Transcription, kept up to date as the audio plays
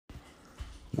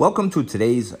Welcome to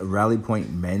today's Rally Point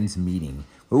Men's Meeting,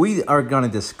 where we are going to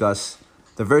discuss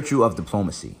the virtue of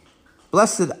diplomacy.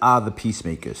 Blessed are the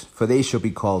peacemakers, for they shall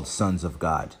be called sons of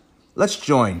God. Let's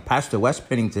join Pastor Wes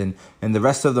Pennington and the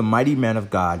rest of the mighty men of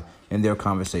God in their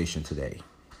conversation today.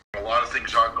 A lot of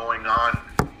things are going on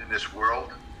in this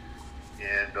world,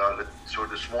 and so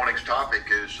this morning's topic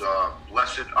is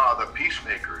blessed are the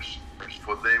peacemakers,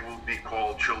 for they will be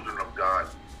called children of God.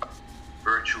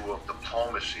 Virtue of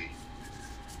diplomacy.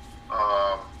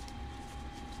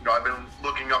 I've been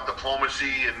looking up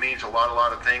diplomacy. It means a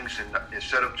lot of things, and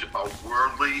instead of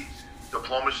worldly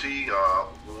diplomacy,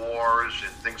 wars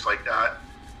and things like that,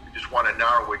 I just want to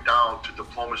narrow it down to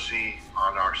diplomacy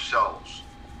on ourselves.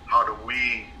 How do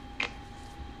we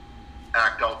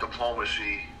act out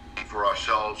diplomacy for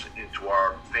ourselves, into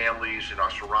our families, in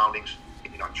our surroundings,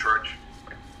 in our church?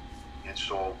 And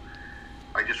so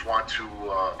I just want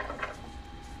to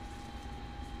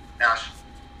ask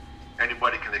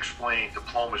anybody can explain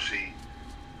diplomacy.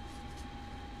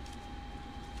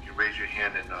 You raise your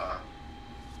hand and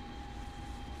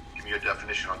give me a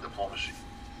definition on diplomacy.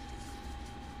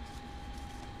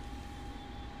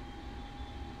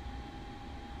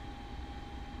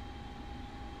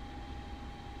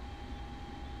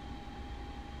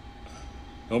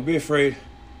 Don't be afraid.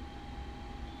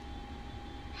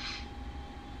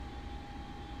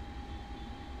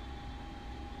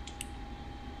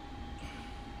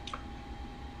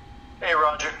 Hey,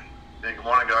 Roger. Hey, good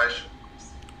morning, guys.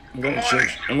 I'm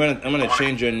gonna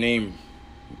change your name,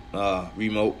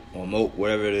 remote or moat,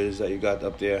 whatever it is that you got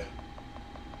up there.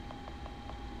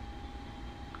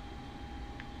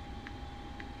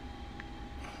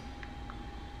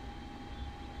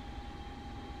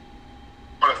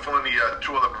 I want to fill in the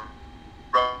two other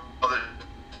brothers.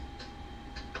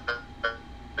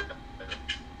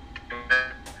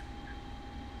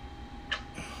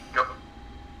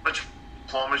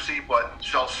 Diplomacy, but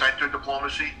self-centered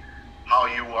diplomacy, how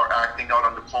you are acting out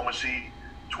on diplomacy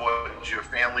towards your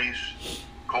families,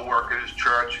 co-workers,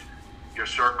 church, your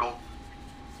circle.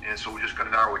 And so we're just going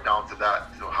to narrow it down to that,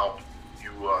 how you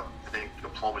think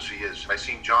diplomacy is. I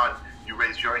seen John, you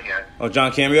raised your hand. Oh,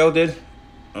 John Cambio did?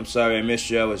 I'm sorry, I missed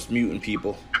you. I was muting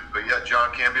people. But yeah,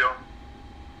 John Cambio.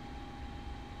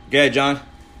 Go ahead, John.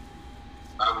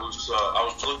 I was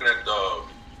looking at the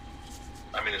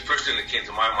first thing that came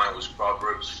to my mind was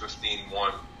Proverbs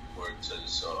 15:1, where it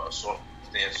says, "A soft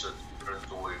answer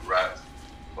turns away wrath,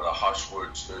 but a harsh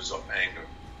word stirs up anger."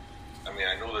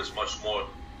 I know there's much more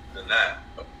than that,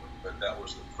 but that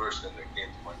was the first thing that came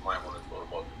to my mind when I thought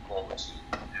about diplomacy.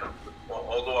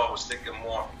 Although I was thinking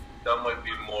more, that might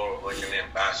be more like an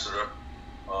ambassador,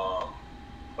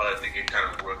 but I think it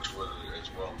kind of works with it as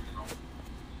well,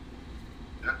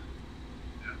 Yeah.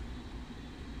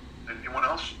 Anyone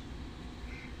else?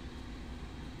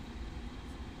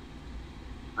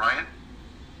 Ryan?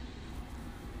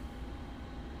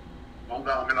 Hold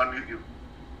on, we're going to unmute you.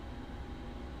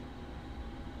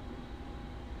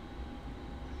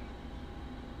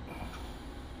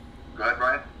 Go ahead,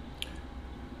 Ryan.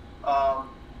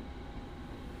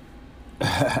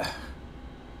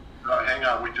 Hang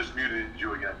on, we just muted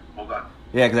you again. Hold on.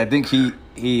 Yeah, because I think he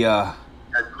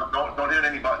Don't hit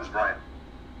any buttons, Brian.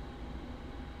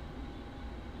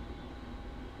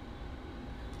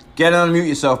 Get unmute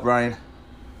yourself, Brian.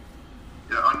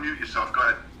 Yeah, unmute yourself. Go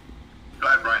ahead. Go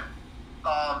ahead, Brian.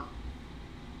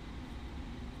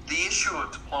 The issue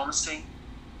of diplomacy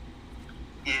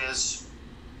is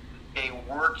a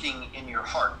working in your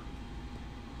heart,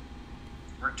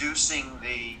 reducing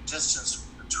the distance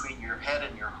between your head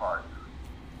and your heart.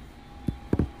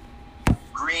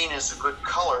 Green is a good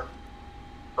color,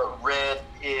 but red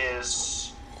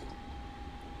is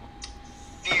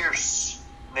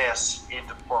fierceness in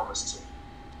diplomacy.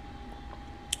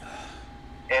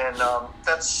 And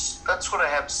that's what I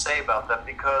have to say about that,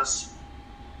 because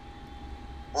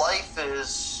life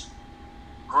is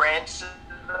granted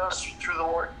us through the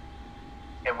Lord,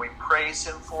 and we praise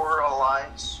Him for our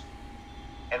lives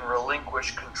and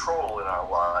relinquish control in our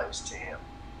lives to Him.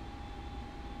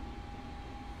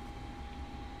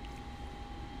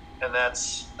 And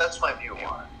that's my view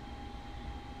on it.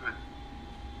 Good.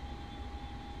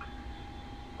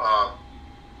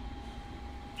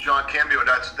 John Cambio,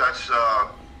 that's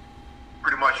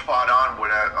pretty much spot on.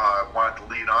 What I wanted to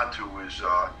lead on to is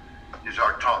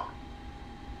our tongue,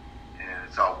 and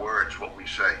it's our words, what we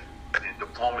say. And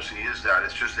diplomacy is that.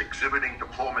 It's just exhibiting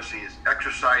diplomacy is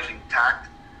exercising tact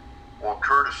or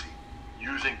courtesy,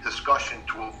 using discussion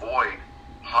to avoid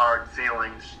hard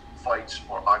feelings, fights,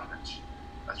 or arguments.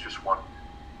 That's just one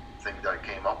thing that I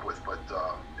came up with, but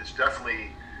it's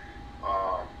definitely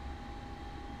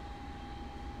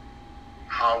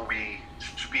how we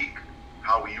speak,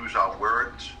 how we use our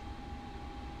words.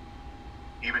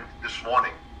 Even this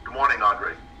morning. Good morning,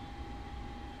 Andre.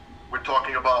 We're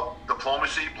talking about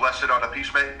diplomacy. Blessed are the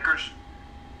peacemakers.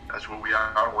 That's what we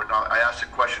are. I asked a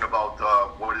question about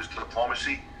what is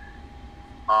diplomacy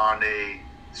on a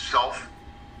self,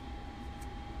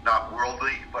 not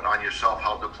worldly, but on yourself,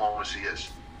 how diplomacy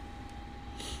is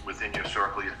within your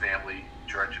circle, your family,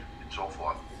 church, and so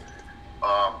forth.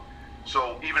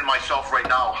 So even myself right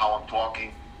now, how I'm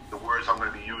talking, the words I'm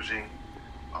going to be using,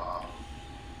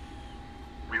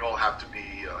 we all have to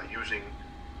be using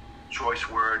choice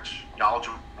words,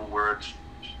 knowledgeable words,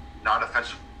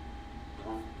 non-offensive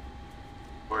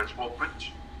words, well, but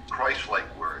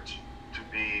Christ-like words to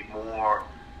be more,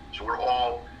 so we're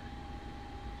all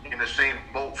in the same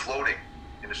boat, floating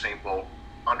in the same boat,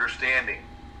 understanding.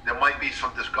 There might be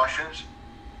some discussions,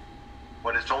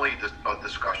 but it's only a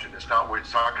discussion. It's not going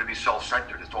to be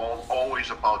self-centered. It's always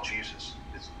about Jesus.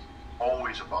 It's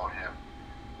always about Him,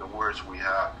 the words we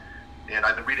have. And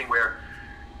I've been reading where,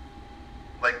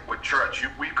 like with church,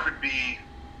 we could be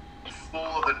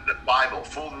full of the Bible,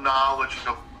 full knowledge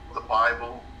of the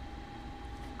Bible,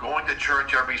 going to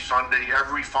church every Sunday,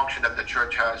 every function that the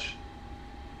church has,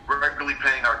 regularly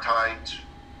paying our tithes,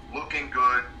 looking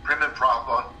good, prim and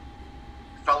proper,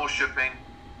 fellowshipping,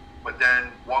 but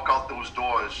then walk out those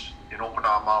doors and open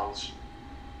our mouths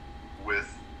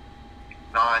with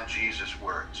non-Jesus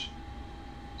words.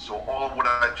 So all of what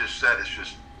I just said is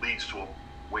just leads to a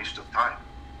waste of time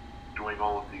doing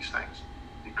all of these things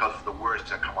because of the words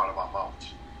that come out of our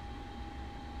mouths.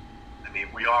 I mean,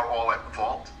 we are all at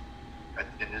fault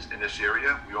in this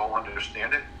area. We all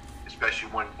understand it, especially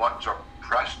when buttons are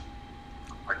pressed.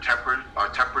 Our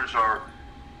tempers are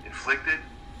inflicted.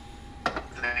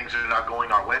 Things are not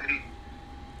going our way.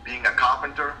 Being a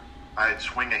carpenter, I'd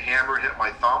swing a hammer, hit my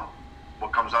thumb.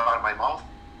 What comes out of my mouth?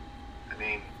 I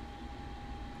mean,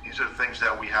 these are the things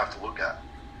that we have to look at.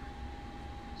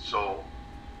 So,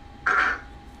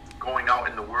 going out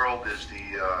in the world is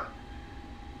the,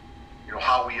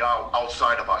 how we are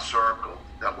outside of our circle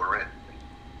that we're in.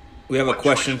 We have a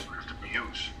question.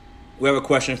 We have a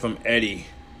question from Eddie.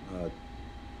 All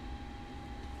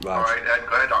right, Ed,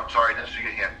 go ahead. I'm sorry, I didn't see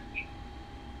your hand.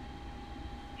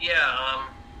 Yeah,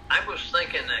 I was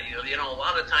thinking that, a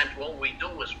lot of times what we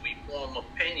do is we form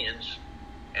opinions,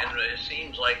 and it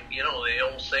seems like, the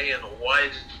old saying, a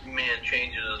wise man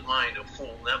changes his mind, a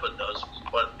fool never does.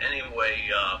 But anyway,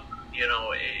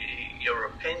 your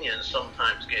opinions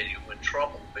sometimes get you in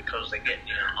trouble because they get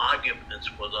you in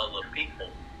arguments with other people.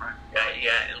 Right.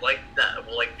 Yeah, like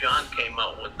that. Like John came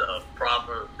out with the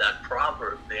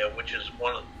proverb there, which is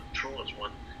one of the truest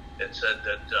ones. It said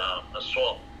that a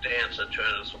soft answer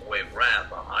turns away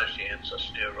wrath, a harsh answer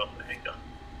stir up anger.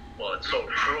 Well, it's so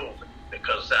true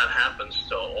because that happens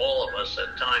to all of us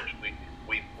at times.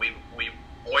 We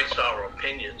voice our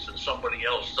opinions and somebody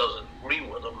else doesn't agree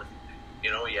with them, and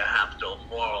you have to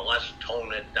more or less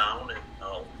tone it down.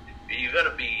 And you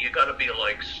gotta be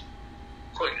like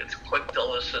quick to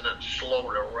listen and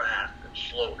slow to wrath and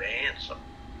slow to answer.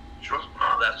 Sure.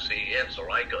 That's the answer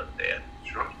I got there.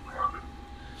 Sure.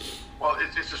 Well,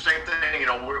 it's the same thing.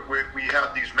 We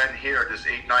have these men here, there's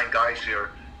 8-9 guys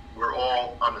here. We're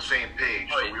all on the same page,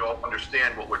 so we all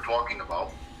understand what we're talking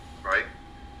about, right?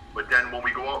 But then when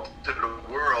we go out to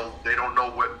the world, they don't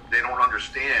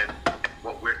understand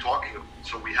what we're talking about.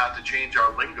 So we have to change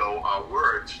our lingo, our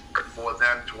words, for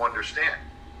them to understand.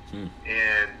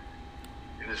 And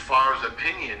as far as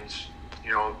opinions,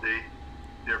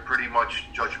 they're pretty much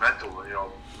judgmental.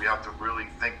 We have to really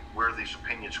think where these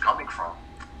opinions coming from.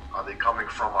 Are they coming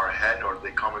from our head, or are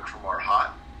they coming from our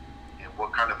heart? And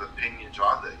what kind of opinions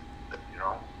are they?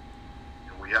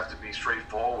 And we have to be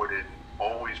straightforward and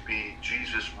always be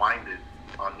Jesus-minded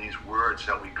on these words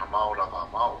that we come out of our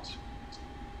mouths.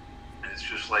 And it's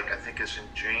just like, I think it's in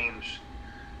James,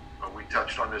 we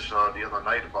touched on this the other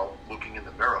night about looking in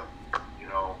the mirror.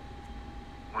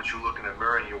 Once you look in the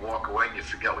mirror and you walk away and you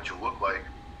forget what you look like,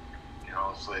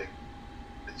 it's like,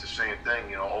 it's the same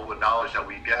thing, all the knowledge that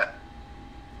we get.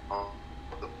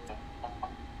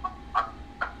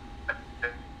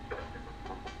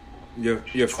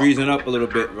 You're freezing up a little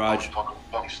bit, Raj. All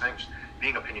these things,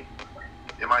 being opinion.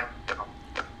 I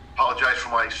apologize for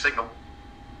my signal.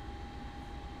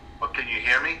 But can you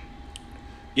hear me?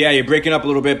 Yeah, you're breaking up a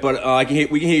little bit, but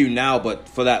we can hear you now. But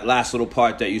for that last little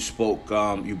part that you spoke,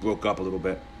 you broke up a little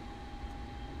bit.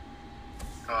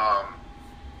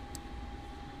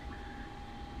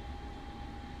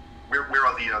 Where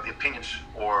are the opinions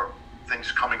or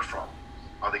things coming from?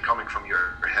 Are they coming from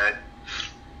your head?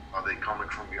 Are they coming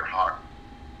from your heart?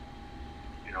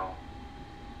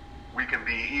 We can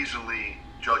be easily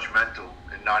judgmental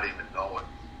and not even know it.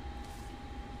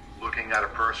 Looking at a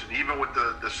person, even with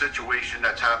the situation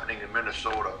that's happening in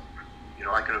Minnesota, you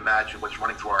know, I can imagine what's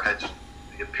running through our heads,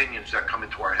 the opinions that come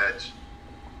into our heads.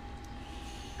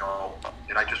 You know,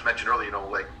 and I just mentioned earlier, you know,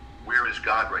 like, where is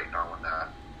God right now in that?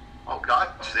 Oh,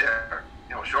 God's there.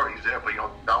 You know, sure, he's there, but, you know,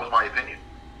 that was my opinion.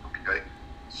 Okay?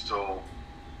 So,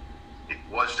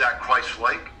 was that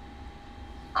Christ-like?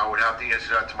 I would have to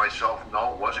answer that to myself.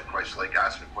 No, it wasn't Christ-like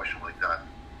asking a question like that.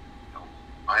 You know,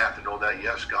 I have to know that,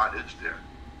 yes, God is there.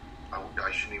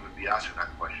 I shouldn't even be asking that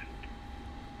question.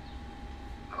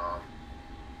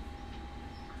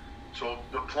 So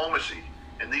diplomacy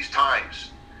in these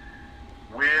times,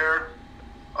 where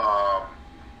all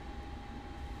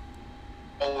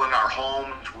in our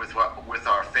homes with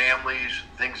our families,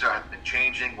 things have been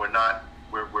changing.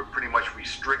 We're pretty much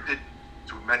restricted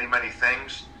to many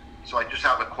things. So I just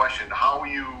have a question: how are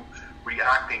you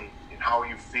reacting and how are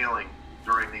you feeling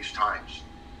during these times?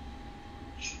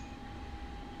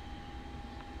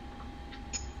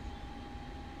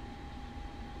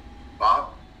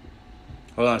 Bob?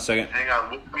 Hold on a second. Hang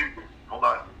on. Hold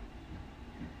on.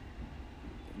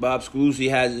 Bob Scaluzzi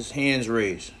has his hands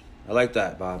raised. I like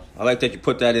that, Bob. I like that you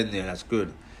put that in there. That's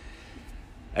good.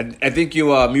 I think you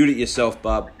muted yourself,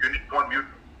 Bob. You need to unmute.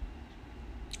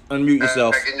 Unmute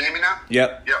yourself. Can you hear me now?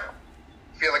 Yep. Yep.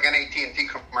 Feel like an AT&T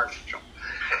commercial.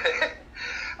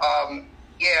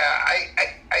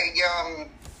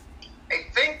 I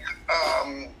think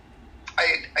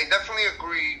I definitely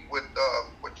agree with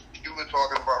what you were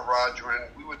talking about, Roger,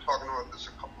 and we were talking about this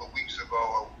a couple of weeks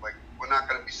ago. Like, we're not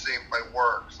going to be saved by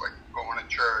works, like going to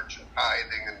church and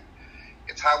tithing, and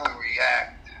it's how we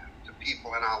react to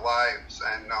people in our lives.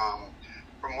 And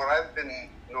from what I've been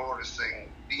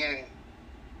noticing, being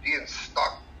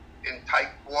stuck in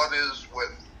tight quarters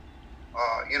with,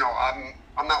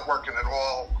 I'm not working at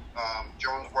all.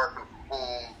 Joan's working from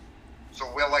home,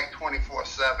 so we're like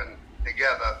 24/7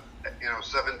 together,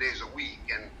 7 days a week,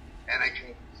 and I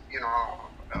can,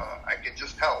 I can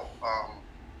just tell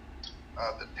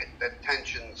the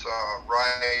tensions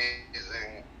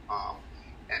rising,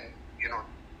 and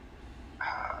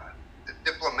the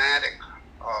diplomatic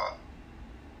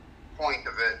point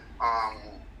of it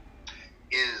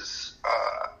is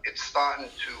it's starting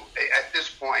to, at this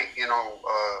point,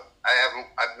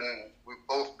 we've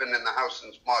both been in the house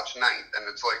since March 9th, and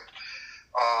it's like,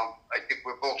 I think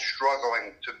we're both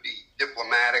struggling to be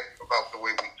diplomatic about the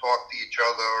way we talk to each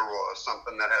other, or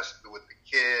something that has to do with the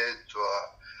kids, or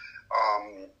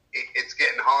it's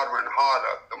getting harder and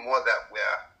harder the more that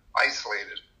we're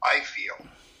isolated, I feel.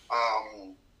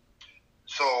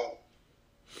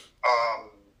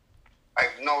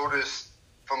 I've noticed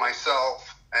for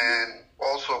myself, and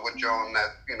also with Joan,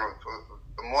 that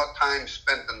the more time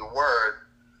spent in the Word,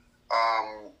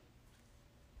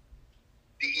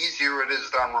 the easier it is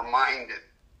that I'm reminded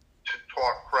to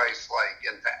talk Christ-like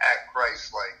and to act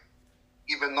Christ-like.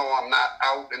 Even though I'm not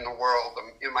out in the world,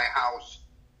 I'm in my house.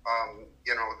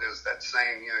 There's that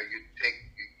saying, you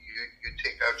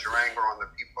take out your anger on the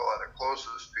people that are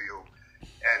closest to you,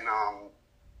 and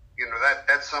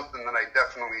that's something that I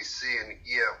definitely see and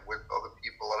hear with other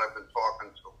people that I've been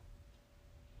talking to.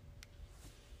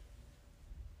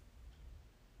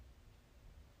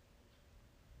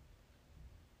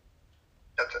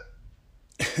 That's it.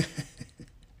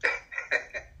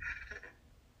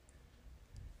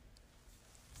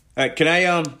 All right, can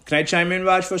I chime in,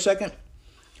 Raj, for a second?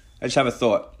 I just have a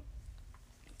thought.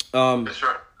 Yes,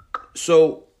 sir.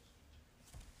 So,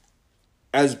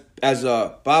 as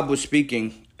Bob was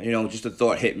speaking, just a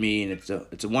thought hit me, and it's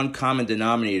a one common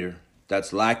denominator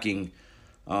that's lacking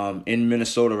in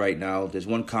Minnesota right now. There's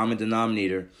one common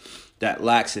denominator that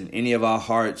lacks in any of our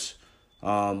hearts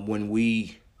when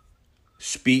we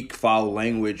speak foul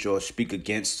language or speak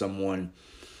against someone.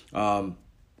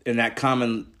 And that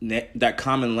common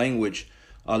language,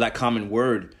 that common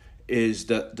word, is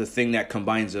the thing that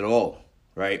combines it all,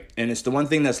 right? And it's the one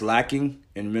thing that's lacking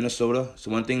in Minnesota. It's the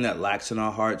one thing that lacks in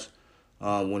our hearts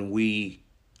when we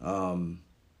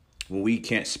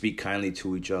can't speak kindly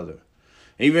to each other.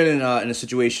 Even in a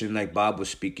situation like Bob was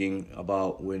speaking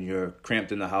about, when you're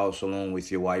cramped in the house alone with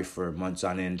your wife for months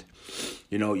on end,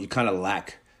 you kind of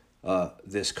lack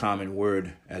this common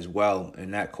word as well,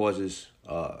 and that causes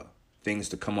things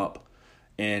to come up,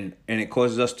 and it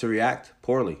causes us to react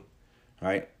poorly,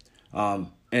 right?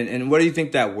 And what do you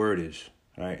think that word is,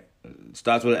 right? It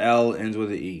starts with an L, ends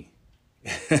with an E.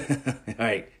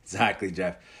 Right, exactly,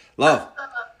 Jeff. Love.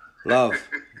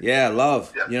 Yeah,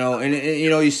 love. And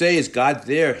you say, is God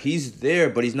there? He's there,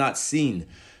 but he's not seen.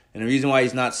 And the reason why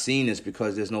he's not seen is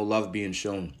because there's no love being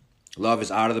shown. Love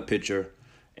is out of the picture.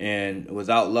 And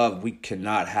without love, we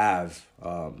cannot have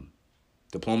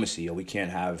diplomacy, or we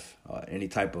can't have any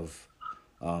type of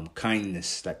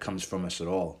kindness that comes from us at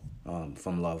all,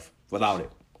 from love. Without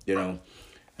it,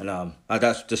 And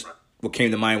that's just what came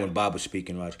to mind when Bob was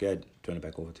speaking, Raj. Go ahead, turn it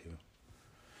back over to you.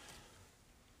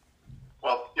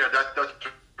 Well, yeah, that's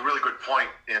a really good point.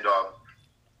 And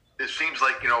it seems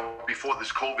like, before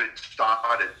this COVID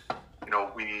started,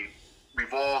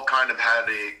 we've all kind of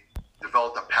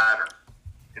developed a pattern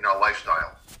in our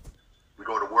lifestyle. We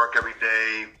go to work every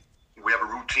day. We have a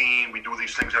routine. We do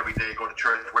these things every day, go to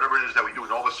church, whatever it is that we do.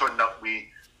 And all of a sudden we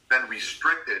then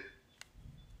restricted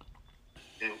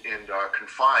and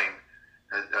confined,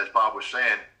 as Bob was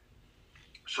saying.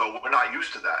 So we're not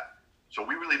used to that. So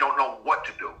we really don't know what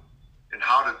to do and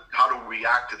how to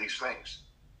react to these things.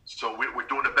 So we're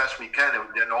doing the best we can, and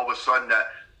then all of a sudden that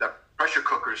pressure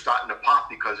cooker is starting to pop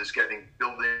because it's getting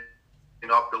building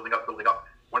up.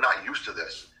 We're not used to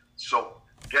this. So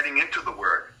getting into the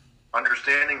Word,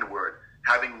 understanding the Word,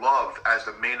 having love as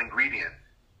the main ingredient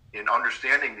in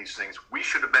understanding these things, we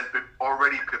should have been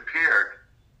already prepared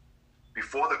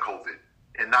before the COVID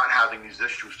and not having these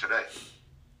issues today.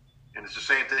 And it's the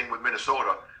same thing with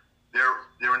Minnesota.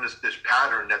 They're in this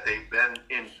pattern that they've been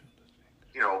in,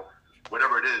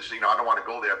 whatever it is, I don't want to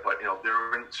go there, but,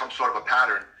 they're in some sort of a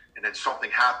pattern, and then something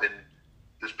happened.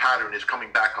 This pattern is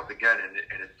coming back up again,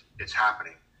 and it's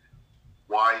happening.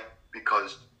 Why?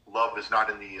 Because love is not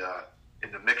in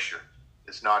the mixture.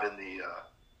 It's not in the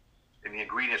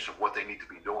ingredients of what they need to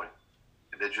be doing.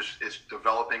 And it's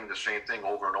developing the same thing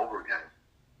over and over again.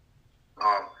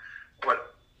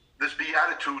 But this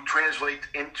beatitude translates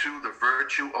into the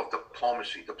virtue of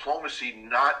diplomacy. Diplomacy,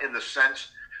 not in the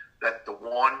sense that the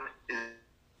one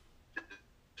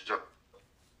is a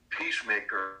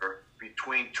peacemaker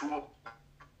between two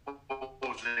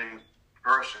opposing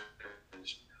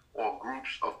persons or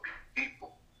groups of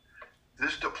people.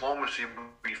 This diplomacy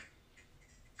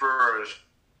refers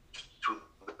to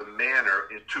the manner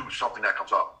into something that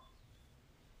comes up.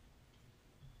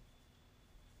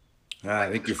 I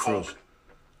think you're froze.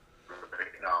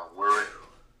 Right now, we're in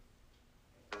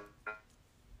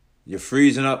You're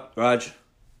freezing up, Raj.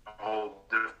 a whole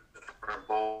different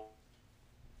boat.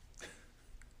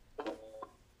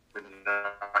 We're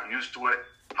not used to it.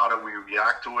 How do we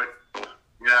react to it?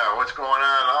 Yeah, what's going on?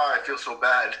 Oh, I feel so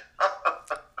bad.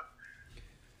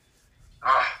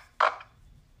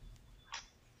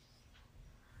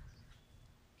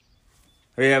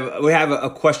 We have a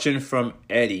question from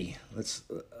Eddie. Let's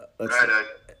Go ahead,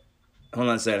 Ed. hold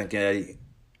on a second, Eddie.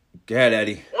 Go ahead,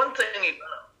 Eddie. One thing,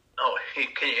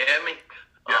 can you hear me?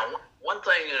 Yeah. One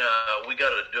thing we got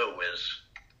to do is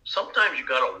sometimes you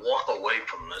got to walk away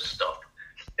from this stuff.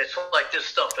 It's like this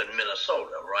stuff in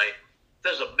Minnesota, right?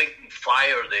 There's a big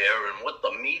fire there, and what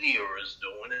the media is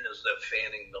doing is they're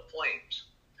fanning the flames.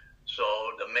 So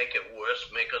to make it worse,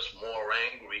 make us more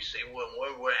angry. See, when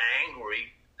we're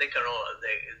angry,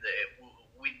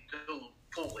 we do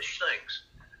foolish things.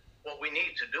 What we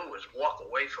need to do is walk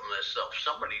away from this stuff.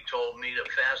 Somebody told me to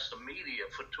fast the media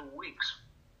for 2 weeks.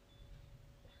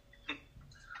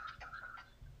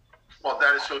 Well,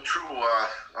 that is so true.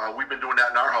 We've been doing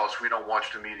that in our house. We don't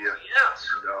watch the media. Yes.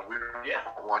 And, we don't Yeah.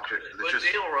 watch it. It's Good just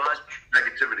deal, Raj.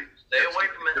 negativity. Stay It's away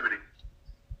from it. negativity.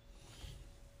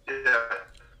 Yeah.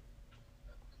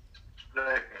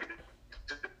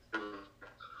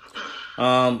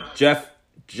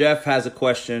 Jeff has a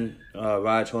question.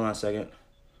 Raj, hold on a second.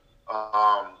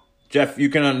 Um, Jeff, you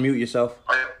can unmute yourself.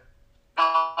 Okay.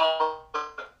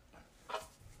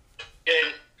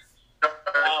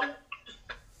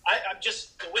 I'm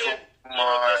just, the way I'm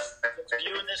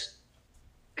viewing this.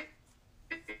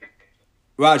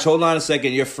 Raj, hold on a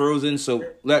second. You're frozen, so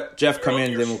let Jeff come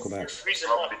in, then we'll come back. Freezing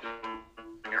probably up.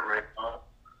 doing it right now.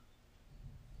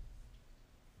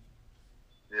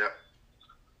 Yeah.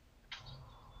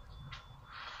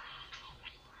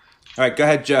 All right, go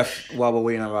ahead, Jeff, while we're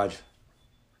waiting on Raj.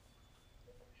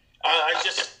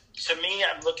 To me,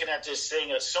 I'm looking at this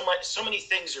thing as so many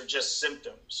things are just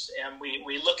symptoms, and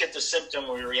we look at the symptom,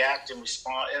 we react and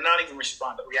respond, and not even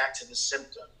respond, but react to the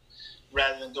symptom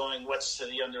rather than going, what's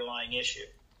the underlying issue?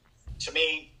 To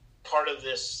me, part of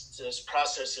this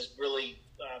process is really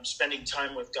spending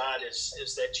time with God.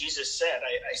 Is that Jesus said,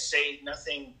 "I say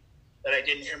nothing that I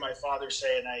didn't hear my Father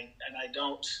say, and I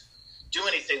don't do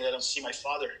anything that I don't see my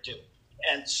Father do."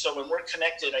 And so when we're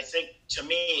connected, I think to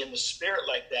me in the Spirit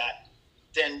like that,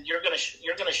 then you're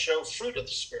gonna show fruit of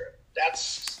the Spirit.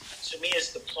 That's, to me,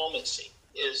 is diplomacy.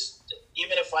 Is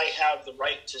even if I have the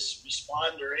right to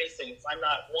respond or anything, if I'm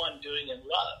not, one, doing in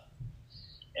love,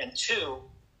 and two,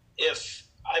 if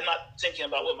I'm not thinking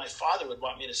about what my father would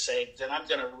want me to say, then I'm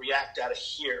going to react out of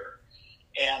here.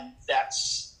 And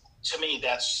that's, to me,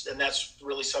 that's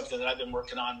really something that I've been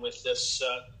working on with this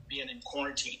being in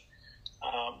quarantine.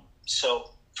 So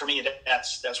for me,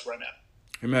 that's where I'm at.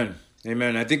 Amen.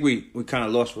 Amen. I think we kind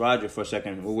of lost Roger for a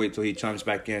second. We'll wait till he chimes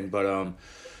back in. But,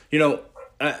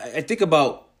 I think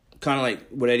about kind of like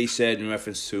what Eddie said in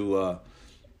reference to,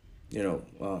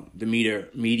 the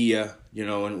media,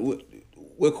 and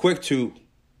we're quick to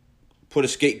put a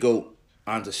scapegoat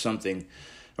onto something,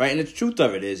 right? And the truth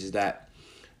of it is that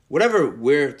whatever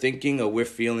we're thinking or we're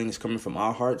feeling is coming from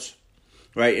our hearts,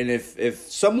 right? And if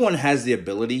someone has the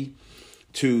ability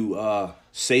to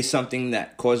say something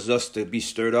that causes us to be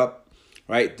stirred up,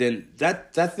 right, then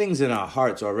that thing's in our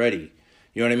hearts already.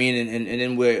 You know what I mean? And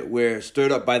then we're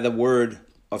stirred up by the word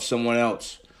of someone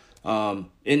else.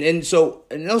 And so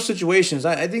in those situations,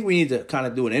 I think we need to kind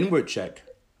of do an inward check,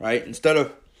 right? Instead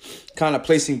of kind of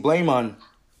placing blame on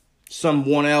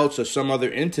someone else or some other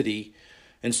entity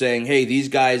and saying, hey, these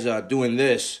guys are doing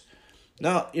this.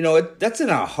 No, that's in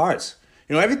our hearts.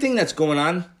 Everything that's going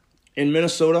on in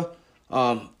Minnesota,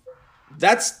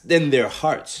 that's in their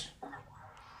hearts,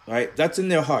 right? That's in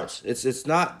their hearts. It's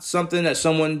not something that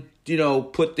someone,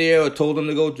 put there or told them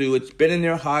to go do. It's been in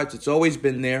their hearts. It's always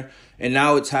been there. And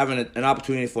now it's having an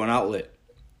opportunity for an outlet,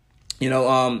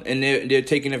 and they're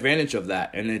taking advantage of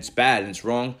that. And it's bad and it's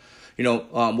wrong.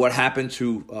 What happened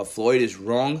to Floyd is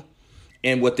wrong.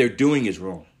 And what they're doing is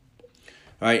wrong,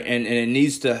 right? And there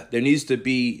needs to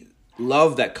be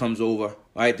love that comes over,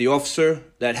 right? The officer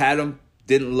that had him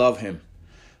didn't love him,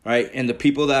 right? And the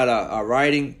people that are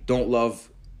rioting don't love.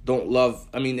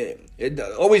 I mean, it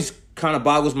always kind of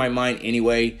boggles my mind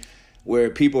anyway,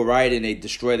 where people riot and they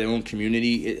destroy their own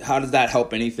community. How does that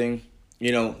help anything?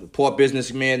 The poor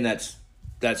businessman that's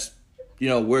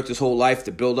worked his whole life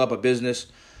to build up a business.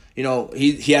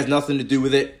 He has nothing to do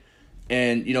with it.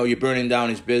 And, you're burning down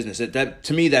his business. That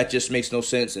to me, that just makes no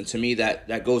sense. And to me,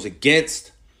 that goes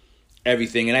against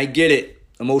everything. And I get it.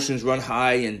 Emotions run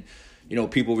high and,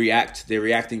 people react. They're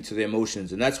reacting to their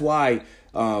emotions. And that's why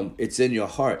it's in your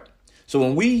heart. So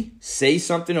when we say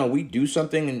something or we do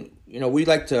something and, we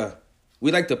like to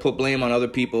put blame on other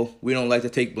people. We don't like to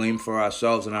take blame for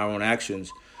ourselves and our own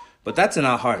actions. But that's in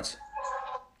our hearts.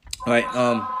 All right.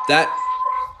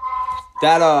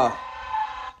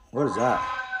 What is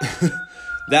that?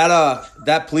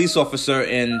 that police officer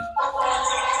in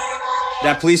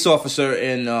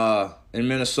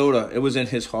Minnesota, it was in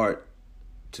his heart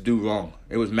to do wrong.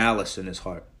 It was malice in his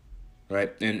heart,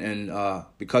 right? And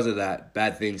because of that,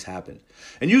 bad things happened.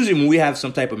 And usually when we have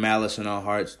some type of malice in our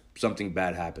hearts, something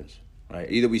bad happens, right?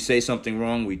 Either we say something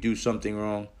wrong, we do something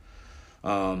wrong,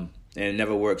 and it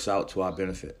never works out to our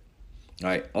benefit,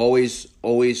 right? Always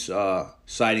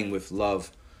siding with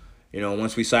love.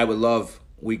 Once we side with love,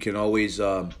 we can always,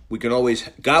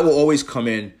 God will always come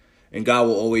in and God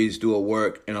will always do a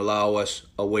work and allow us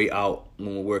a way out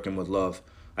when we're working with love.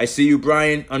 I see you,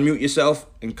 Brian. Unmute yourself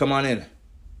and come on in.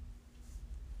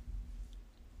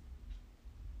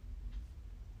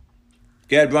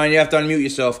 Go ahead, Brian. You have to unmute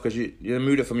yourself because you're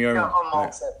muted from your... Yeah, I'm all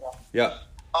right. set now. Yeah.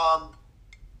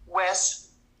 Wes,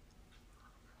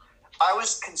 I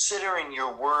was considering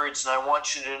your words, and I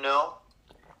want you to know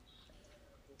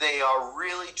they are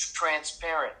really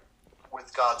transparent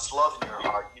with God's love in your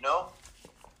heart,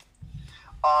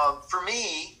 For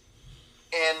me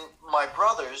and my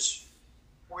brothers,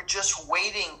 we're just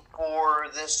waiting for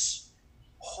this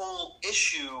whole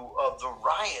issue of the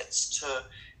riots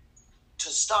to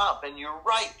stop. And you're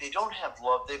right, they don't have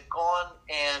love. They've gone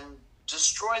and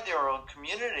destroyed their own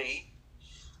community,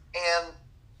 and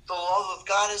the love of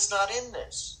God is not in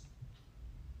this.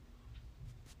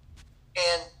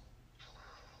 And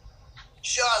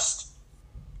just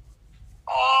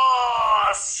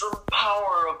awesome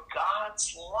power of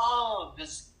God's love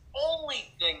is the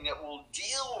only thing that will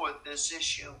deal with this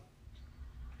issue.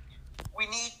 We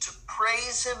need to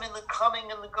praise Him in the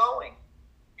coming and the going,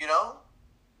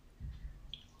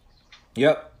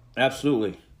 Yep,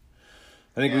 absolutely.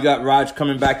 I think we got Raj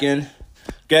coming back in.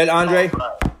 Go ahead, Andre.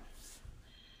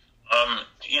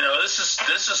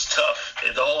 This is tough.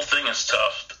 The whole thing is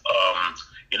tough.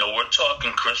 We're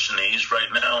talking Christianese right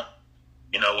now.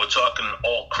 We're talking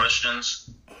all Christians.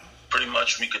 Pretty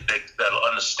much that'll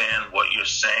understand what you're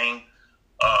saying.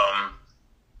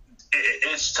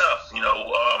 It's tough.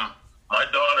 My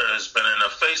daughter has been in a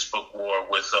Facebook war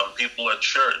with people at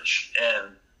church,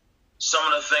 and some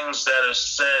of the things that are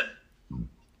said,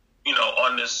 in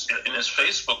this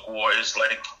Facebook war is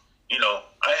like,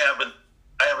 I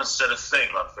haven't said a thing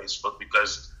on Facebook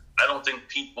because I don't think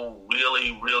people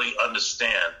really, really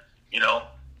understand.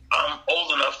 I'm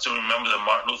old enough to remember the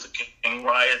Martin Luther King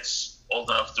riots, old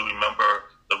enough to remember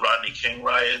the Rodney King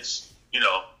riots,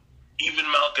 even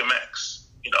Malcolm X.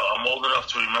 I'm old enough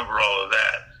to remember all of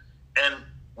that. And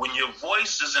when your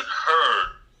voice isn't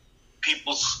heard,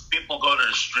 people go to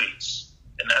the streets,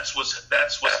 and that's what's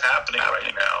happening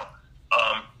right now.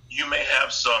 You may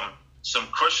have some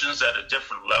Christians at a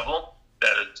different level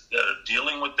that are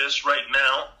dealing with this right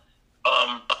now.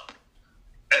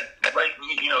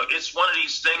 It's one of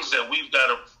these things that we've got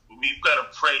to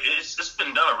pray. It's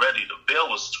been done already. The veil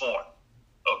was torn.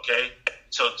 Okay,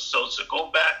 so to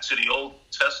go back to the Old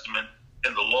Testament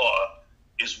and the law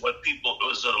is what it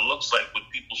looks like what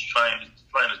people's trying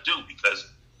to do, because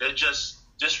they're just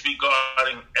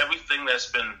disregarding everything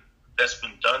that's been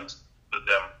done to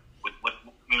them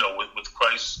with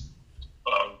Christ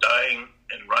dying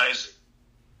and rising.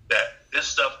 That this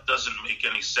stuff doesn't make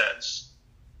any sense.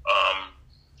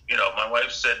 My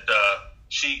wife said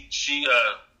she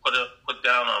put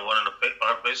down on one of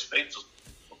our Facebook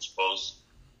posts,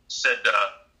 said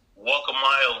walk a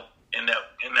mile in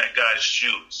that guy's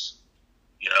shoes.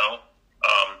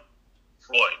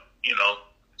 Floyd.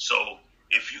 So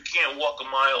if you can't walk a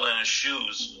mile in his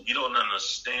shoes, you don't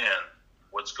understand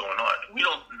what's going on. We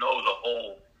don't know the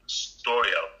whole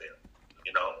story out there,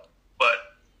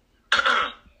 But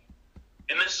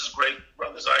and this is great,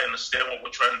 brothers. I understand what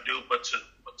we're trying to do, but to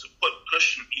put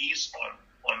Christianese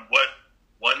on what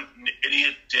one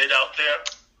idiot did out there,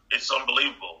 it's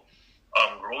unbelievable.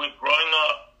 Growing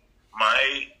up,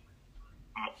 my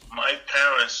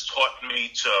parents taught me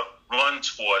to run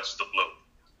towards the blue.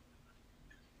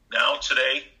 Now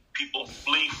today, people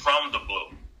flee from the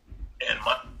blue, and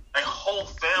my whole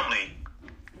family,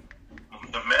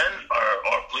 the men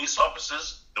are police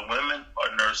officers, the women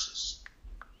are nurses.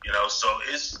 So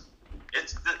this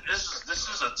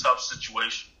is a tough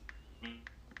situation.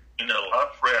 A lot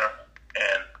of prayer,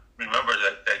 and remember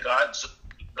that God's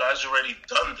already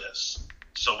done this,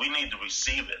 so we need to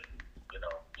receive it.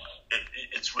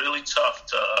 It's really tough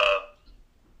to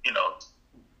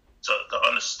to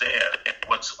understand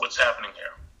what's happening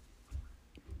here.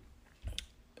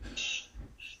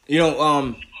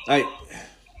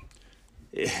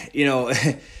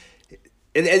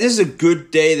 And this is a good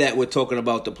day that we're talking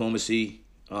about diplomacy,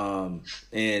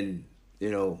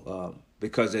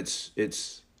 because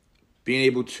it's being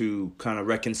able to kind of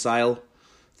reconcile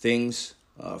things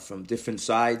from different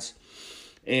sides,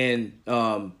 and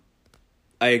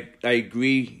I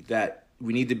agree that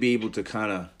we need to be able to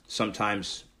kind of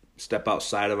sometimes step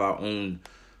outside of our own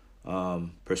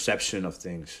perception of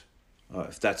things,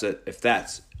 if that's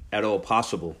at all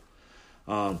possible,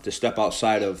 to step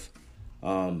outside of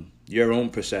your own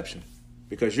perception,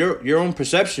 because your own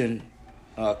perception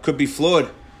could be flawed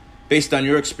based on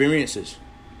your experiences,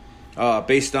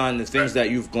 based on the things that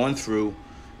you've gone through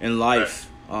in life.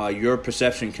 Your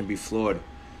perception can be flawed,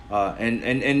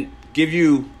 and give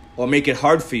you or make it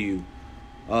hard for you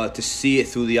to see it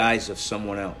through the eyes of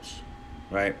someone else,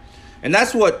 right? And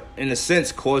that's what, in a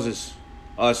sense, causes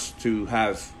us to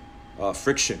have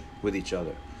friction with each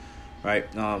other, right?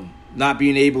 Not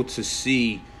being able to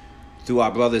see through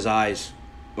our brother's eyes,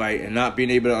 right? And not being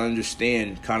able to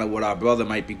understand kind of what our brother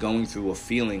might be going through or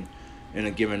feeling in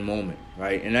a given moment,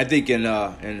 right? And I think in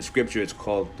the scripture it's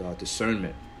called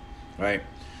discernment, right?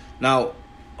 Now,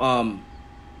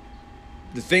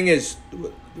 the thing is,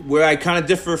 where I kind of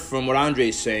differ from what Andre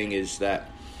is saying is that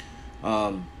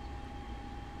I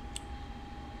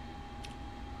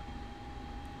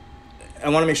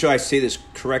want to make sure I say this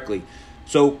correctly.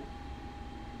 So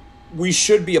we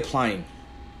should be applying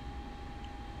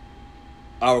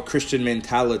our Christian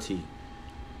mentality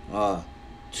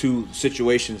to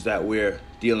situations that we're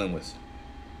dealing with.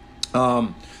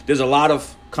 There's a lot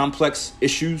of complex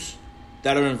issues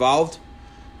that are involved,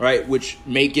 right, which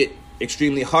make it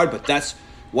extremely hard, but that's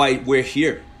why we're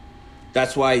here.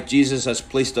 That's why Jesus has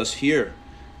placed us here,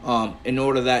 in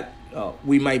order that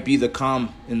we might be the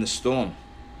calm in the storm.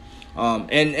 I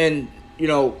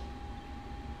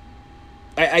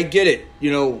get it.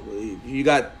 You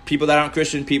got people that aren't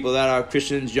Christian, people that are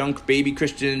Christians, young baby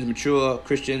Christians, mature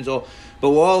Christians, but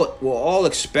we're all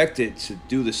expected to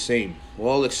do the same. We're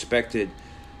all expected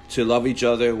to love each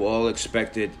other. We're all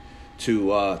expected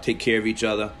to take care of each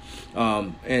other.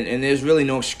 And there's really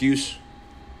no excuse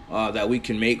that we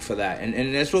can make for that.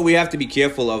 And that's what we have to be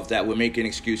careful of, that we're making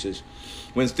excuses.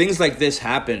 When things like this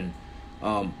happen,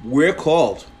 we're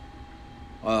called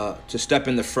to step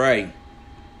in the fray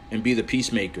and be the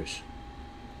peacemakers.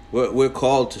 We're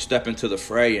called to step into the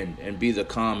fray and be the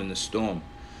calm in the storm.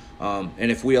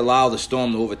 And if we allow the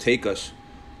storm to overtake us,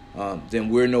 then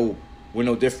we're no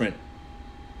different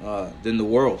than the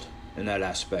world in that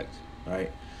aspect,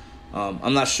 right?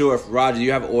 I'm not sure if Roger, do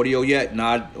you have audio yet?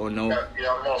 Nod or no?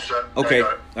 Yeah, I'm all set. Okay,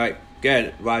 all right. Go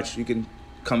ahead, Raj. You can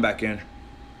come back in.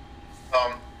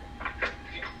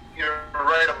 You're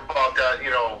right about that.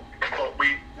 But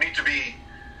we need to be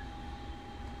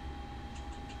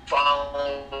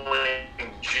following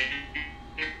Jesus.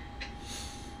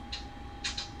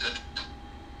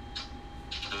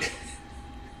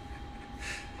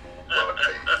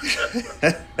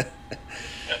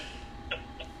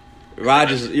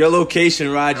 Raj, your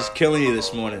location, Raj, is killing you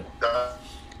this morning.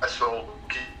 That's so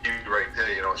key right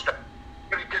there. It's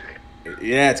pretty good.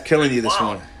 Yeah, it's killing you this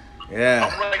morning. Yeah.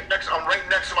 I'm right next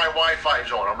to my Wi-Fi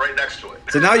zone. I'm right next to it.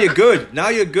 So now you're good. Now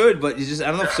you're good, but you just, I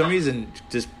don't know, for some reason,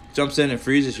 just jumps in and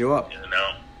freezes you up.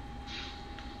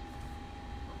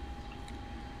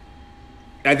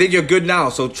 I think you're good now,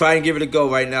 so try and give it a go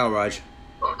right now, Raj.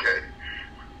 Okay.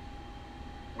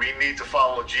 We need to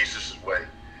follow Jesus' way.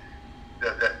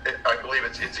 I believe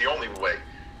it's the only way.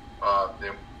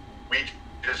 We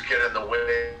just get in the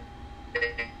way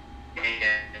and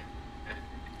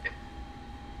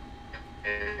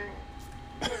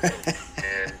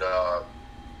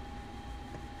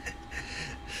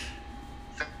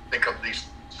think of these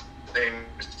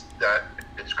things that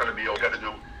it's going to be all got to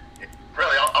do.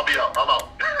 Really, I'll be out. I'm out.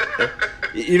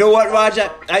 You know what, Raj?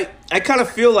 I kind of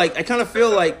feel like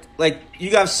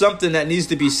you got something that needs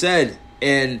to be said,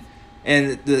 and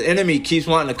the enemy keeps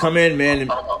wanting to come in, man.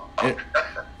 And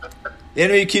the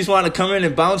enemy keeps wanting to come in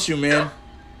and bounce you, man.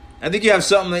 I think you have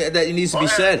something that needs to be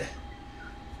said.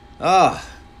 Ah,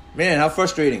 man, how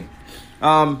frustrating.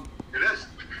 It is.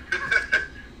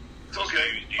 It's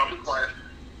okay. I'm quiet.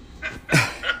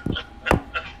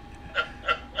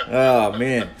 Oh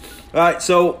man. All right,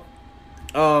 so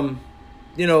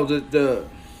the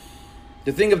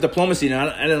thing of diplomacy.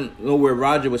 Now I don't know where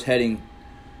Roger was heading,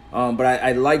 but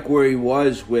I like where he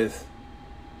was with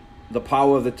the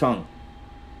power of the tongue.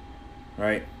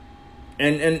 Right,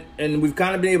 and we've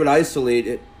kind of been able to isolate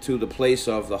it to the place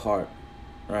of the heart,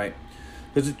 right?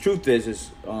 Because the truth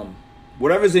is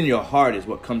whatever's in your heart is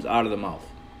what comes out of the mouth,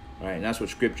 right? And that's what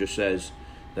Scripture says,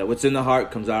 that what's in the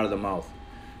heart comes out of the mouth,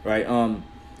 right?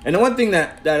 And the one thing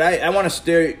that I want to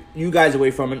steer you guys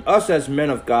away from, and us as men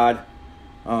of God,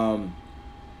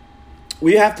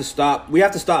 we have to stop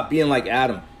being like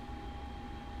Adam,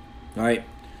 right?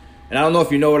 And I don't know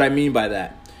if you know what I mean by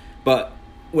that, but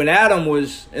when Adam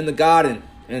was in the garden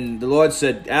and the Lord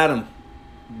said, Adam,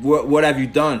 what have you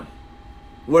done?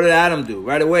 What did Adam do?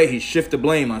 Right away, he shifted the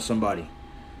blame on somebody.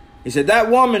 He said, that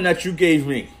woman that you gave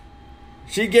me,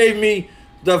 she gave me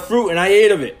the fruit and I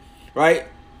ate of it, right?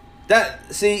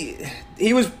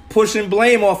 He was pushing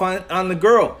blame off on the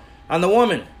girl, on the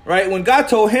woman, right? When God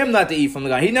told him not to eat from the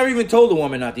garden, he never even told the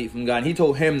woman not to eat from the garden. He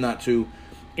told him not to.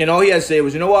 And all he had to say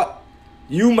was, you know what?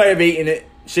 You might have eaten it.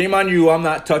 Shame on you. I'm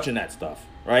not touching that stuff,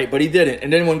 right? But he didn't.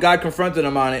 And then when God confronted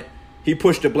him on it, he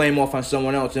pushed the blame off on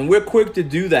someone else. And we're quick to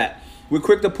do that. We're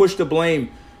quick to push the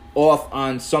blame off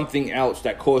on something else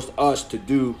that caused us to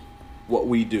do what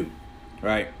we do,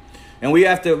 right? And we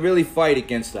have to really fight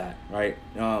against that, right?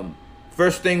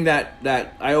 First thing that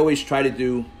I always try to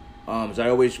do is I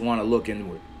always want to look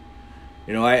inward.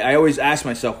 I always ask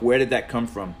myself, where did that come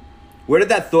from? Where did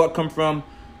that thought come from?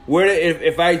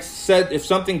 If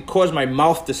something caused my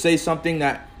mouth to say something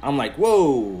that I'm like,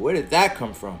 whoa, where did that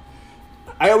come from?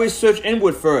 I always search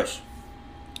inward first.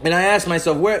 And I ask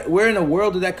myself, where in the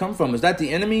world did that come from? Is that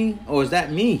the enemy or is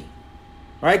that me?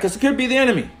 Right? Because it could be the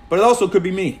enemy, but it also could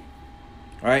be me.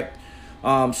 Right?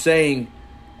 Or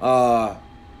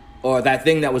that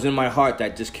thing that was in my heart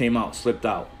that just came out, slipped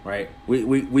out. Right?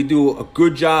 We do a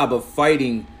good job of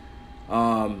fighting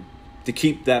to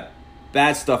keep that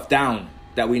bad stuff down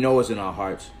that we know is in our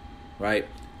hearts. Right?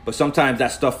 But sometimes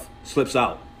that stuff slips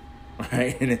out.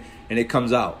 Right? And it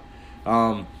comes out.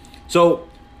 So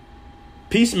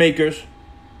peacemakers,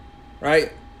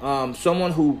 right?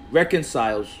 Someone who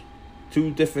reconciles two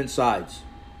different sides,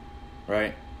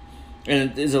 right?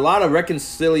 And there's a lot of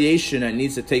reconciliation that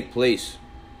needs to take place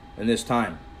in this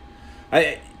time.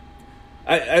 I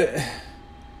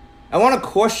want to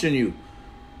caution you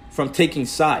from taking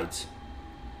sides,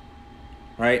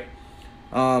 right?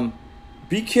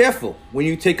 Be careful when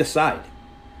you take a side,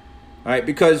 right?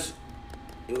 Because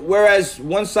whereas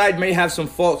one side may have some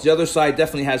faults, the other side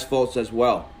definitely has faults as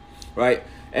well, right?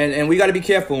 And we got to be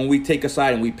careful when we take a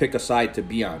side and we pick a side to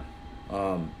be on.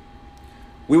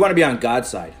 We want to be on God's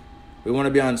side. We want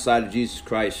to be on the side of Jesus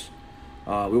Christ.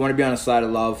 We want to be on the side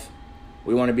of love.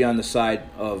 We want to be on the side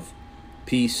of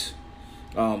peace,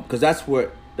 because that's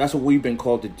what we've been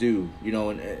called to do.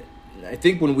 I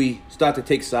think when we start to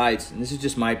take sides, and this is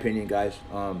just my opinion, guys,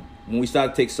 when we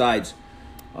start to take sides,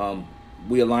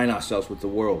 we align ourselves with the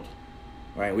world,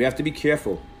 right? We have to be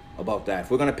careful about that.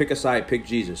 If we're going to pick a side, pick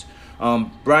Jesus.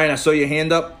 Brian, I saw your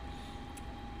hand up.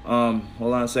 Hold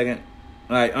on a second.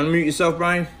 All right, unmute yourself,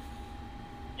 Brian.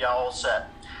 Yeah, all set.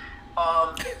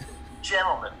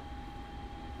 Gentlemen,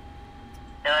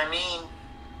 and I mean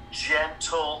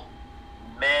gentle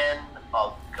men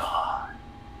of God,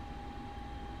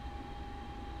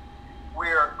 we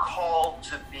are called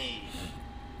to be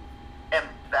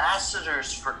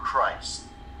ambassadors for Christ.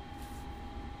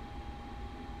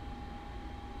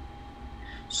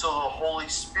 So the Holy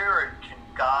Spirit can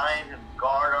guide and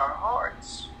guard our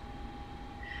hearts.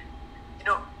 You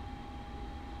know,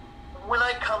 when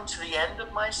I come to the end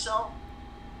of myself,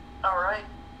 all right,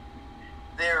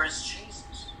 there is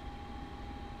Jesus.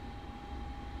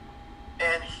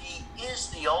 And he is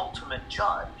the ultimate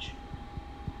judge.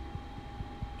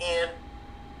 And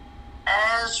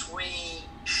as we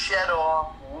shed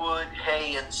off wood,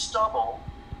 hay, and stubble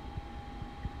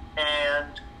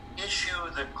and issue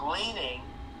the gleaning,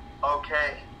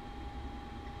 okay,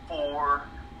 for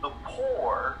the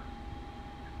poor,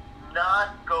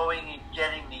 not going and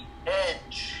getting the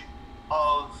edge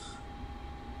of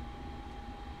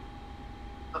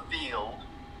the field,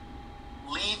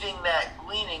 leaving that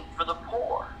gleaning for the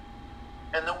poor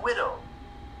and the widow.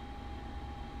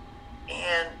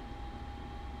 And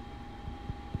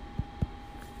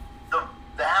the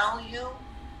value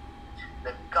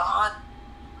that God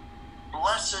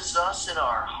blesses us in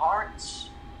our hearts,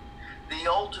 the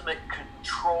ultimate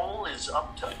control is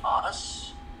up to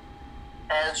us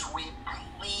as we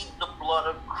plead the blood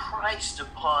of Christ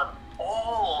upon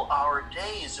all our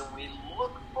days, and we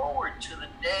look forward to the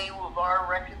day of our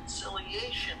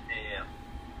reconciliation to him.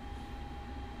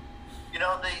 You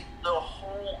know, the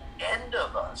whole end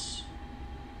of us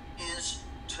is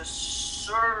to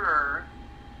serve,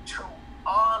 to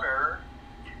honor,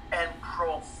 and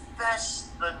profess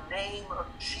the name of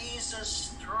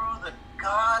Jesus through the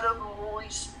God of the Holy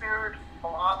Spirit,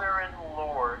 Father and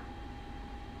Lord.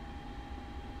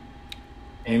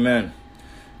 Amen.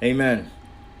 Amen.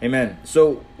 Amen.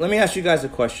 So let me ask you guys a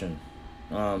question.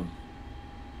 And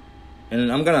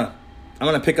I'm gonna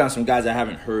pick on some guys I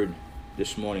haven't heard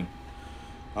this morning.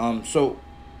 So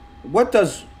what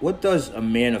does a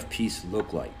man of peace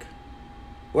look like?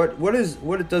 What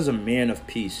does a man of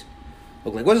peace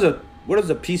look like? What is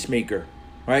a peacemaker?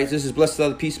 Right? This is blessed are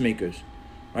the peacemakers.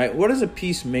 Right? What does a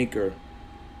peacemaker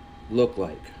look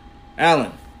like?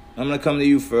 Alan, I'm going to come to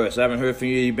you first. I haven't heard from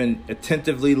you. You've been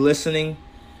attentively listening.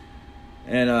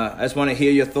 And I just want to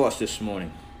hear your thoughts this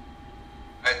morning.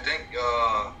 I think,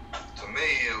 to me,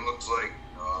 it looks like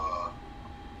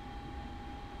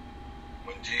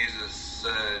when Jesus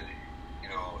said, you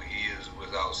know, he is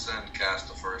without sin, cast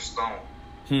the first stone.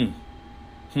 You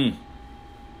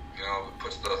know, it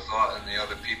puts the thought in the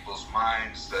other people's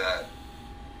minds that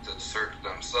to search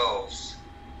themselves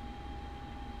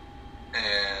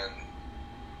and,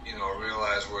 you know,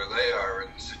 realize where they are in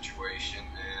the situation,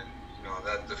 and, you know,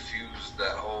 that diffused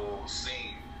that whole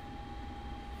scene.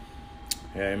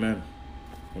 Yeah, amen.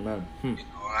 Amen. You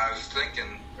know, I was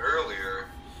thinking earlier,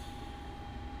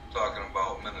 talking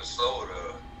about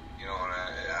Minnesota, you know, and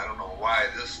I don't know why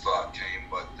this thought came,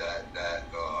 but that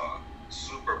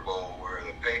Super Bowl where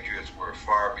the Patriots were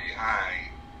far behind,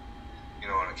 you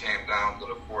know, and it came down to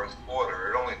the fourth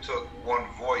quarter. It only took one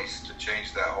voice to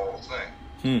change that whole thing.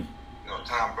 You know,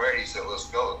 Tom Brady said, "Let's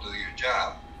go, do your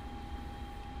job."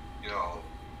 You know,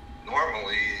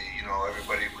 normally, you know,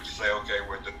 everybody would say, "Okay,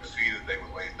 we're defeated." They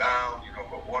would lay down, you know,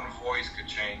 but one voice could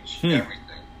change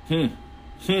everything. You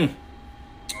know,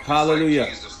 Hallelujah.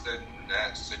 Like Jesus did in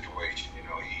that situation, you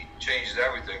know, he changed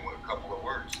everything with a couple of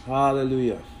words.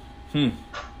 Hallelujah. I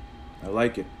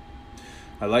like it.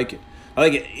 I like it. I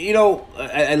like it. You know,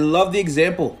 I love the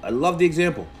example. I love the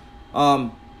example.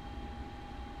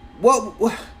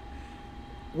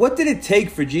 What did it take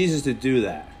for Jesus to do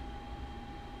that?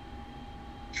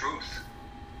 Truth.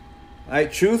 All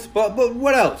right, truth. But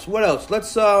what else? What else?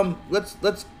 Let's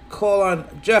call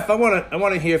on Jeff. I want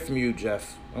to hear from you,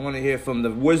 Jeff. I want to hear from the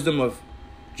wisdom of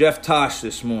Jeff Tosh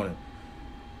this morning.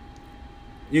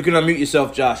 You can unmute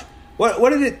yourself, Josh.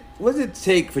 What did it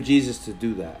take for Jesus to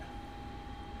do that?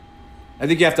 I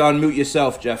think you have to unmute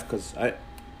yourself, Jeff, because there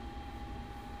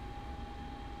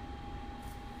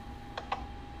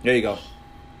you go.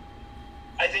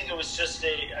 I think it was just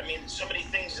so many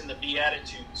things in the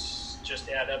Beatitudes just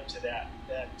add up to that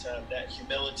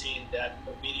humility, that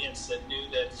obedience, that knew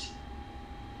that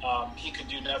he could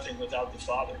do nothing without the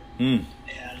Father. And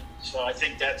so I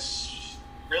think that's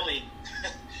really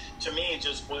to me, it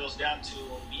just boils down to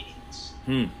obedience.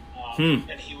 And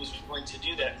he was willing to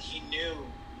do that. He knew,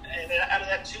 and out of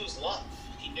that too is love.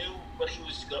 He knew what he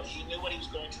was going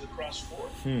to the cross for,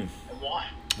 and why.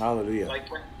 Hallelujah.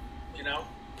 Like when,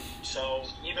 so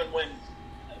even when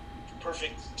a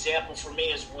perfect example for me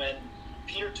is when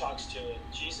Peter talks to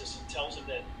Jesus and tells him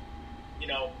that,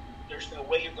 there's no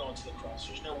way you're going to the cross.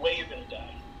 There's no way you're going to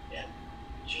die. And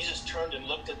Jesus turned and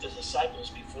looked at the disciples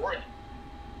before him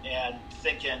and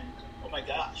thinking, oh my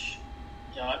gosh,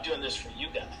 I'm doing this for you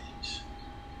guys.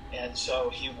 And so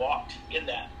he walked in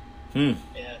that. And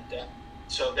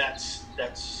so that's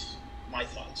my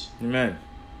thoughts. Amen.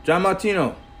 John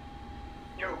Martino,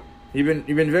 you've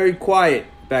been very quiet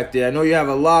back there. I know you have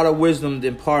a lot of wisdom to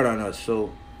impart on us.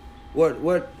 So what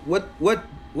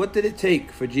did it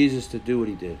take for Jesus to do what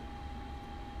he did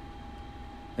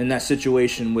in that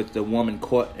situation with the woman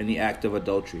caught in the act of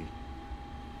adultery?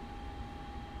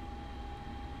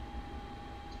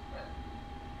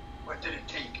 What did it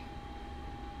take?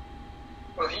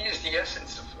 Well, he is the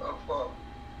essence of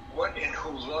what and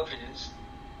who love is.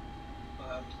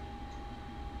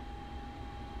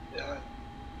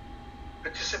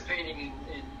 Participating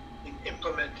in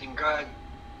implementing God's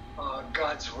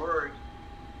word,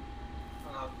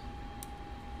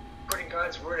 putting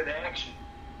God's word in action.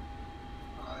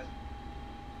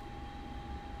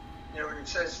 When it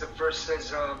says, the verse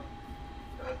says, what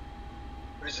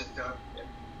is it?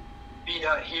 Be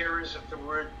not hearers of the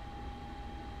word,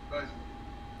 but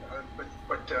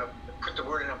put the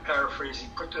word in. I'm paraphrasing.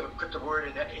 Put the word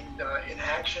in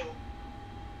action.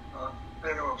 I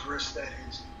don't know what verse that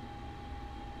is.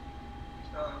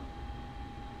 I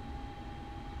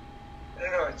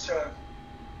don't know. It's a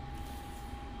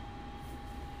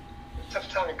tough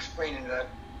time explaining that.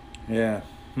 Yeah.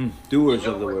 Doers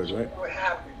of the word, right? What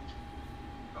happened?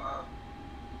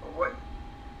 What?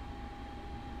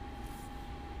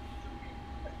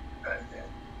 I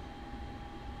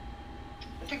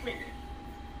think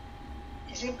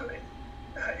he's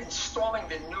installing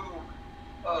the new,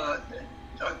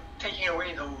 taking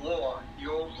away the law, the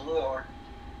old law,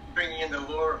 bringing in the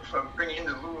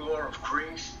new law of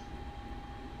grace.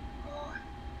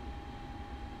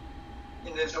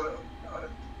 And there's a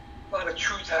lot of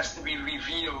truth has to be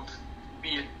revealed, be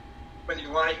it whether you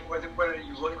like what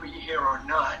you hear or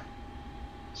not.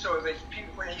 So that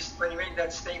when he made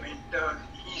that statement,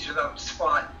 he's without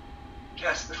spot,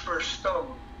 cast the first stone.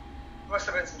 There must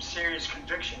have been some serious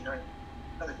conviction on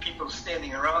the people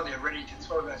standing around there, ready to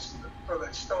throw that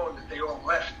stone that they all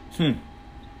left.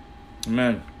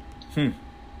 Amen.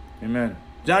 Amen.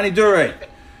 Johnny Dure.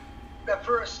 That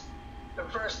verse, the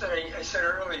verse that I said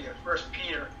earlier, 1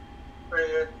 Peter,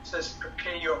 where it says,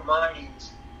 "Prepare your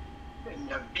minds and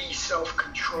be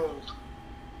self-controlled."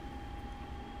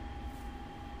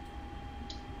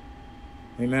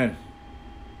 Amen.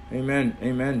 Amen.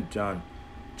 Amen, John.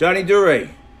 Johnny Dure.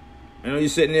 I know you're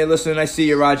sitting there listening. I see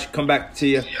you, Raj. Come back to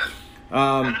you.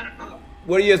 What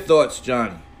are your thoughts,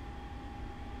 Johnny?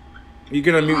 You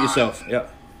can unmute yourself.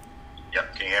 Yep.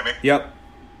 Yep. Can you hear me? Yep.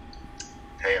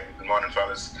 Hey, good morning,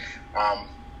 fellas.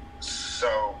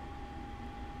 So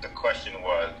the question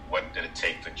was, what did it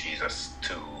take for Jesus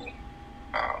to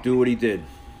do what he did?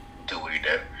 Do what he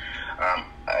did. I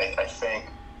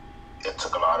think it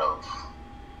took a lot of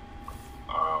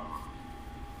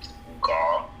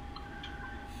gall.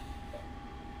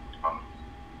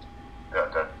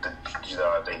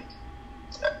 The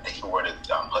Hebrew word is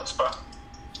chutzpah.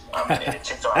 And it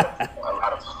takes a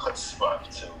lot of chutzpah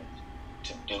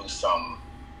to do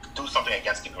something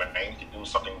against the grain, to do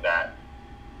something that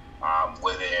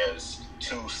where there's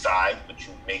two sides, but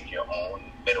you make your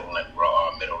own middle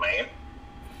lane.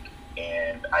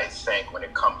 And I think when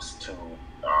it comes to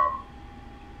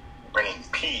bringing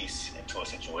peace into a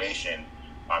situation,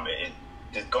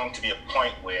 there's going to be a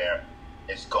point where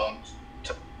it's going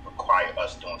to require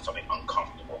us doing something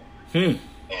uncomfortable. And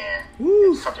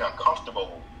something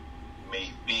uncomfortable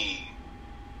may be,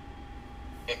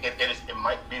 it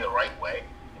might be the right way.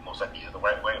 It most likely is the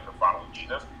right way if we're following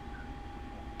Jesus.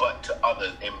 But to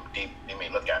others, they may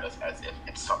look at us as if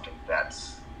it's something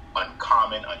that's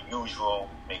uncommon, unusual,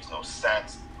 makes no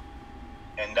sense.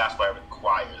 And that's why it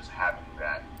requires having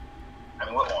that. I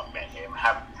mean, we're all men here.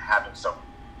 Having some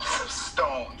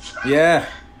stones. Yeah.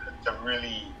 to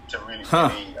really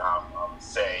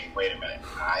say, wait a minute.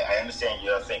 I understand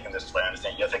you're thinking this way. I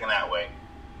understand you're thinking that way.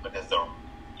 But there's the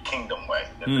kingdom way.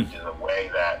 There's a way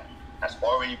that has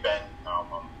already been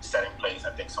set in place.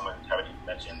 I think someone already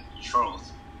mentioned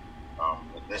truth.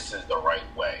 This is the right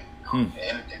way. And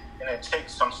it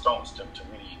takes some stones to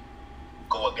really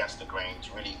go against the grain,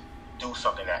 to really do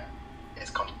something that is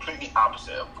completely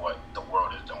opposite of what the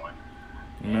world is doing.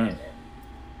 And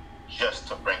just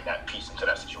to bring that peace into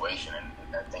that situation, and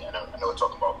that thing. I know we're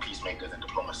talking about peacemakers and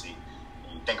diplomacy.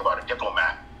 You think about a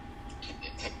diplomat,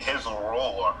 his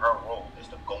role or her role is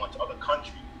to go into other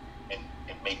countries and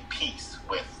make peace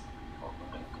with,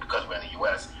 because we're in the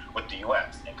U.S., with the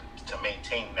U.S., and to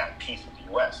maintain that peace with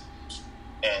the U.S.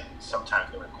 And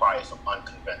sometimes it requires some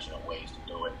unconventional ways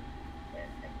to do it.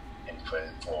 And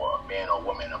for a man or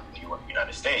woman of the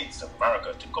United States of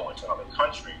America to go into another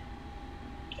country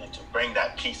and to bring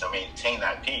that peace and maintain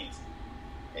that peace,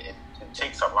 it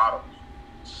takes a lot of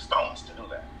stones to do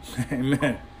that.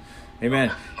 Amen.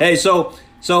 Amen. Hey, so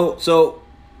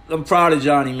I'm proud of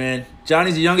Johnny, man.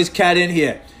 Johnny's the youngest cat in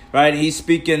here, right? He's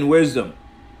speaking wisdom,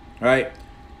 right?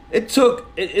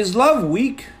 Is love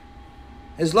weak?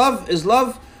 Is love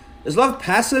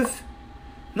passive?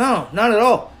 No, not at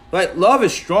all. Right? Love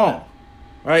is strong,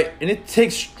 right? And it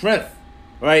takes strength,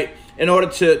 right? In order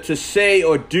to say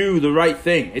or do the right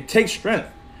thing. It takes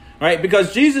strength, right?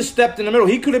 Because Jesus stepped in the middle.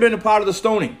 He could have been a part of the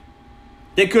stoning.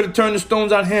 They could have turned the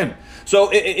stones on him. So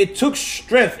it took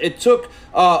strength. It took,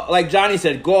 like Johnny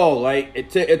said, gall, right?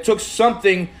 It took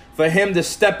something for him to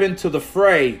step into the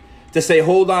fray to say,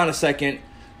 hold on a second.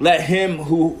 Let him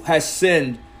who has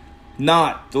sinned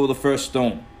not throw the first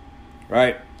stone,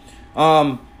 right?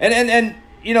 And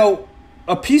you know,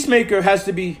 a peacemaker has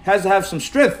to have some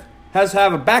strength, has to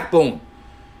have a backbone,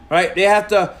 right? They have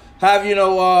to have, you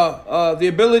know, the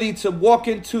ability to walk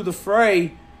into the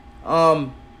fray,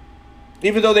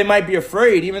 even though they might be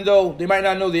afraid, even though they might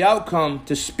not know the outcome,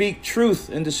 to speak truth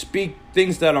and to speak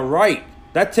things that are right.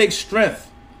 That takes strength.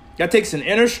 That takes an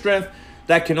inner strength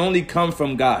that can only come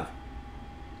from God.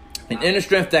 An inner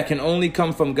strength that can only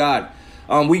come from God.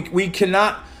 We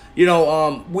cannot, you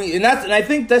know, and I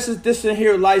think this in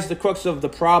here lies the crux of the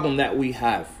problem that we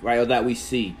have, right, or that we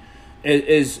see,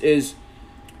 is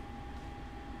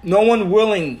no one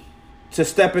willing to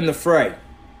step in the fray,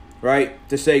 right,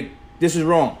 to say this is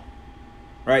wrong,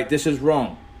 right, this is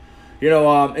wrong, you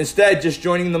know, instead just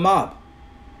joining the mob,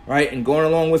 right, and going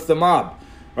along with the mob,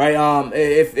 right.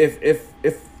 If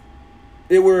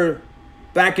it were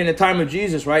back in the time of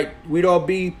Jesus, right, we'd all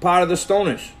be part of the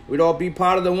stoners. We'd all be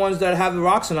part of the ones that have the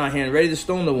rocks in our hand, ready to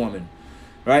stone the woman,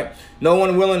 right? No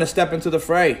one willing to step into the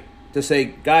fray to say,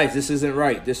 guys, this isn't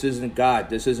right. This isn't God.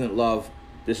 This isn't love.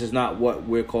 This is not what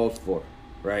we're called for,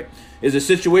 right? Is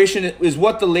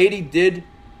what the lady did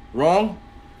wrong?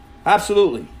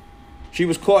 Absolutely. She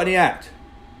was caught in the act,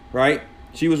 right?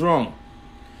 She was wrong.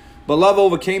 But love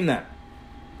overcame that.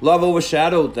 Love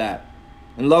overshadowed that.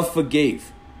 And love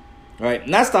forgave. Right,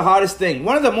 and that's the hardest thing.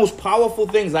 One of the most powerful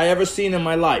things I ever seen in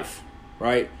my life,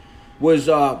 right, was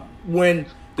when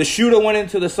the shooter went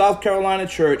into the South Carolina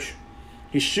church.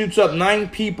 He shoots up 9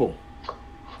 people,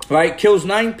 right, kills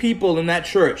 9 people in that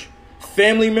church.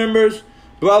 Family members,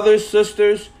 brothers,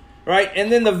 sisters, right,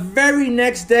 and then the very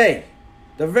next day,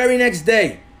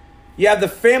 you have the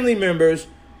family members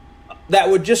that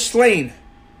were just slain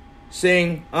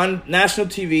saying on national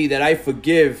TV that I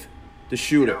forgive the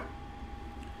shooter.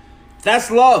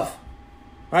 That's love,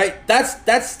 right?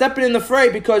 That's stepping in the fray,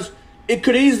 because it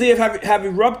could easily have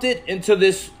erupted into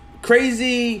this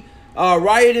crazy,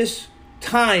 riotous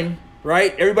time,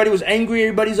 right? Everybody was angry,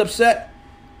 everybody's upset.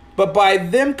 But by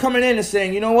them coming in and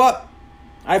saying, you know what?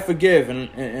 I forgive,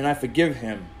 and I forgive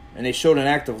him, and they showed an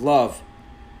act of love.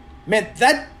 Man,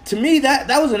 that to me, that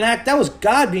was an act, that was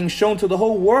God being shown to the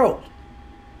whole world.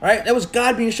 Right? That was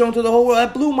God being shown to the whole world.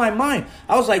 That blew my mind.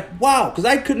 I was like, wow, because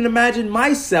I couldn't imagine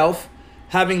myself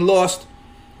having lost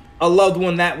a loved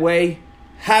one that way,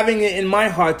 having it in my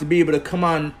heart to be able to come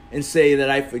on and say that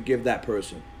I forgive that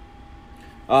person.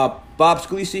 Bob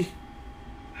Scalisi?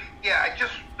 Yeah, I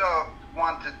just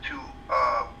wanted to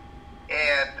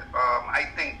add, I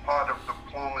think part of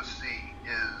diplomacy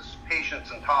is patience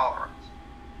and tolerance.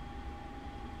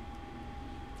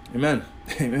 Amen.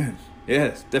 Amen. Yeah,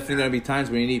 it's definitely going to be times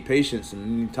when you need patience and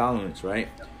you need tolerance, right?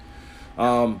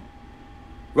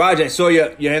 Raj, I saw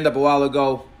your hand up a while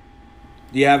ago.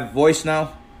 Do you have a voice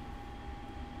now?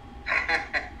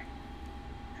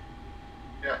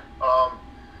 Yeah, I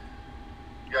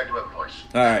do have a voice.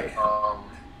 All right.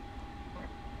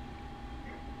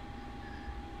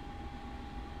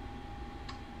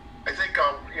 I think,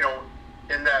 you know,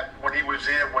 in that when he was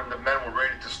there, when the men were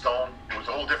ready to stone, it was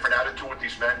a whole different attitude with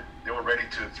these men. They were ready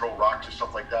to throw rocks or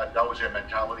stuff like that. That was their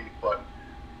mentality. But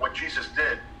what Jesus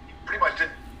did, he pretty much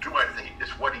didn't do anything.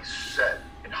 It's what he said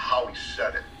and how he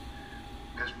said it.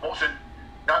 Because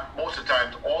not most of the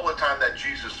times, all the time that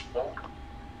Jesus spoke,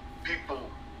 people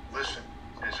listened.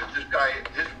 And said, this guy,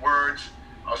 his words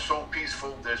are so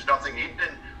peaceful. There's nothing. He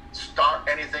didn't start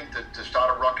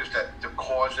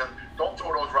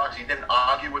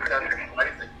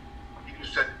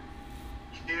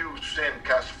sin,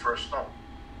 cast the first stone.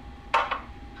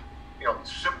 You know,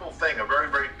 simple thing, a very,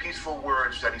 very peaceful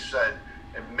words that he said,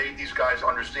 and made these guys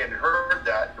understand and heard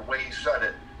that the way he said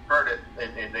it, heard it,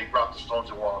 and they dropped the stones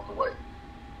and walked away.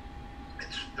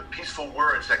 It's the peaceful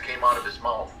words that came out of his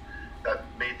mouth that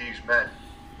made these men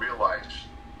realize,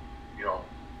 you know,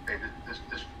 hey,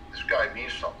 this guy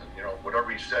means something. You know,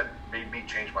 whatever he said made me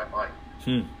change my mind.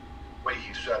 The way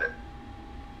he said it,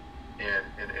 and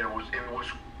it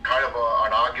was kind of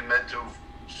an argumentative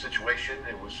situation.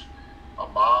 It was a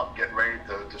mob getting ready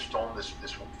to stone this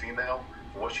female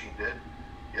for what she did.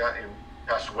 Yeah, and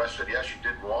Pastor West said, yeah, she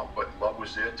did wrong, but love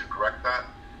was there to correct that.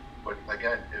 But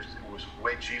again, it was the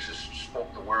way Jesus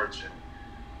spoke the words, and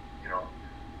you know,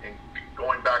 and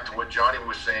going back to what Johnny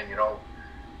was saying, you know,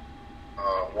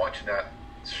 watching that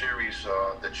series,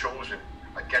 The Chosen,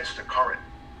 against the current,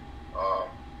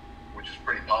 which is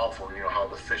pretty powerful. You know how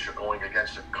the fish are going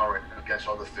against the current, against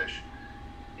other fish,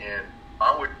 and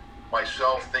I would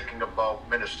myself thinking about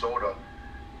Minnesota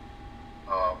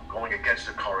going against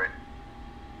the current.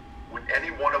 Would any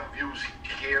one of you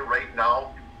here right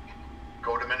now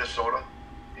go to Minnesota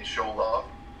and show love?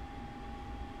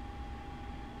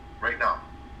 Right now.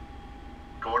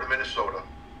 Go to Minnesota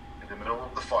in the middle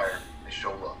of the fire and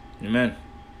show love. Amen.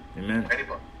 Amen.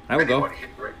 Anybody. I would go.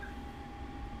 Right?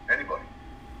 Anybody.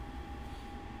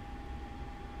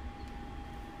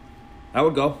 I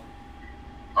would go.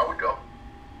 I would go.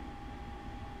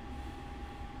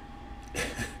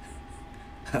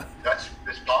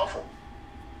 It's powerful.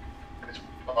 It's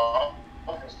powerful.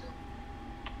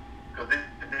 Because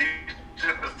these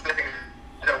are the things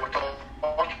that we're talking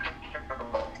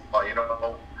about, you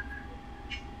know,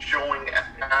 showing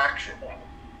action,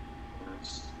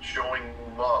 showing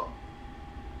love,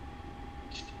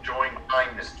 showing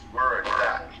kindness, words,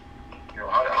 that. You know,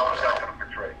 how is that going to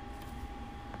portray?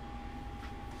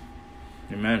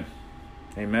 Amen.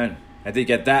 Amen. I think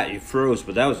at that you froze,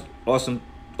 but that was awesome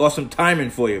timing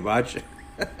for you, Raj.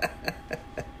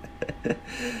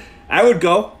 I would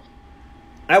go,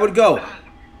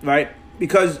 right?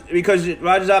 Because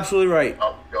Raj is absolutely right,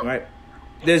 right?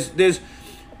 There's,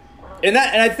 and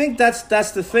I think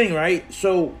that's the thing, right?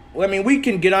 So I mean, we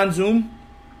can get on Zoom,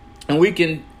 and we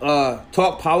can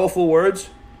talk powerful words,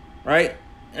 right?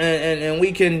 And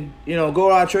we can, you know, go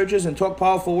to our churches and talk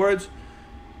powerful words,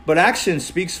 but action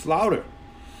speaks louder,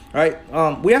 right?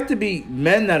 We have to be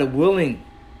men that are willing,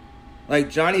 like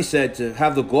Johnny said, to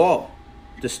have the gall,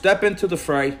 to step into the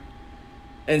fray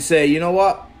and say, you know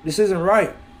what, this isn't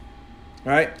right,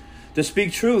 right? To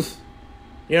speak truth,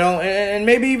 you know, and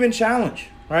maybe even challenge,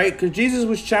 right? Because Jesus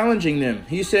was challenging them.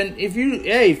 He said, if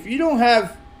you don't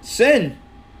have sin,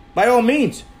 by all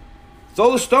means,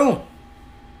 throw the stone.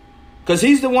 Because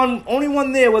he's the only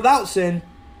one there without sin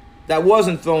that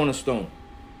wasn't throwing a stone,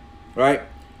 right?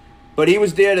 But he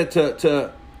was there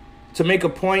to make a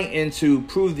point and to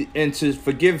prove and to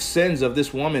forgive sins of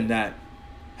this woman that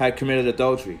had committed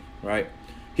adultery, right?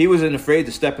 He wasn't afraid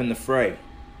to step in the fray,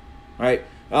 right?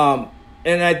 And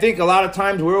I think a lot of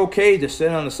times we're okay to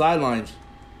sit on the sidelines,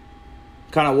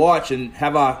 kind of watch and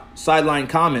have our sideline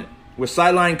comment. We're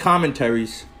sideline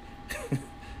commentaries,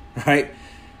 right?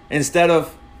 Instead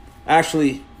of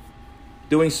actually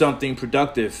doing something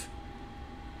productive,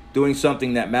 doing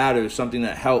something that matters, something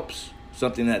that helps,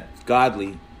 something that's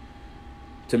godly,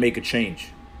 to make a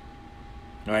change,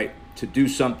 right? To do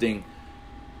something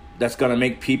that's going to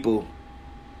make people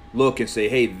look and say,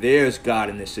 hey, there's God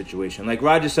in this situation. Like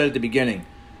Roger said at the beginning,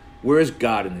 where's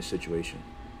God in this situation?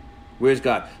 Where's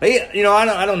God? Hey, you know,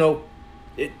 I don't know.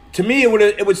 To me,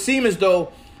 it would seem as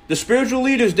though the spiritual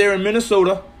leaders there in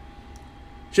Minnesota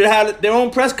should have their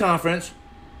own press conference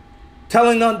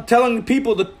telling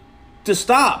people to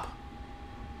stop.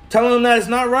 Telling them that it's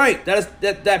not right,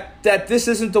 that this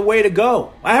isn't the way to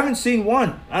go. I haven't seen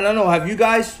one. I don't know. Have you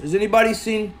guys? Has anybody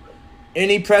seen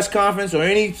any press conference or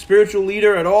any spiritual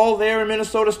leader at all there in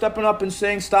Minnesota stepping up and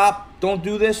saying, stop, don't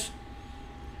do this?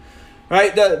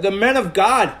 Right? The men of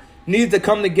God need to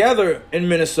come together in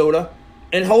Minnesota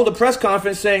and hold a press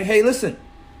conference saying, hey, listen,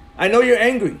 I know you're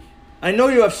angry. I know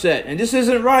you're upset, and this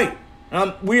isn't right.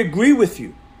 We agree with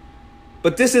you.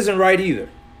 But this isn't right either.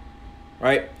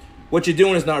 Right? What you're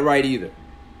doing is not right either,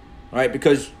 right?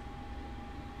 Because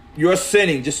you're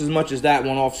sinning just as much as that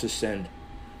one officer sinned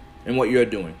in what you're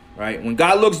doing, right? When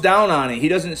God looks down on it, he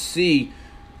doesn't see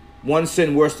one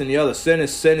sin worse than the other. Sin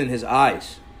is sin in his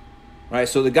eyes, right?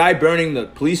 So the guy burning the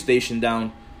police station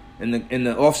down and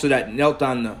the officer that knelt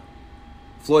on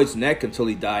Floyd's neck until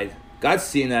he died, God's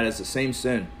seeing that as the same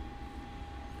sin.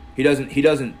 He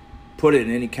doesn't put it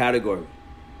in any category,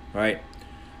 right?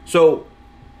 So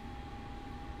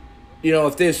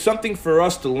if there's something for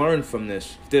us to learn from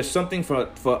this, if there's something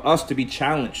for us to be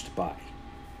challenged by,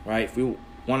 right? If we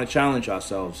want to challenge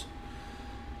ourselves,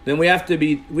 then we have to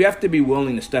be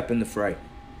willing to step in the fray.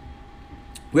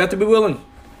 We have to be willing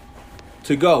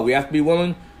to go. We have to be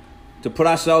willing to put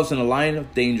ourselves in a line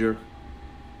of danger,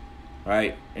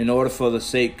 right? In order for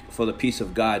the peace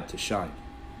of God to shine,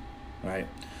 right?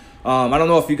 I don't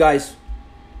know if you guys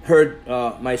heard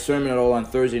my sermon at all on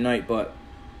Thursday night, but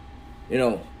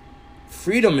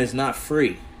freedom is not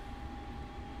free,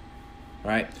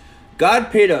 right? God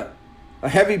paid a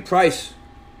heavy price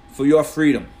for your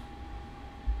freedom,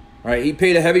 right? He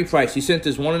paid a heavy price. He sent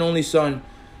his one and only Son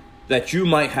that you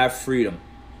might have freedom.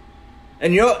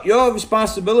 And your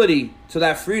responsibility to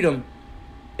that freedom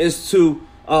is to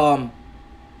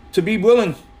be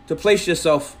willing to place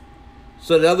yourself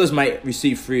so that others might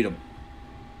receive freedom.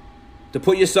 To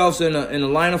put yourselves in a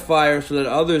line of fire so that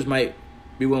others might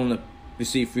be willing to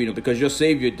receive freedom, because your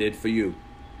Savior did for you,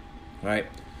 right?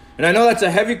 And I know that's a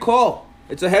heavy call.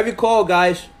 It's a heavy call,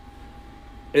 guys.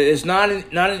 It's not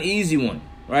an easy one,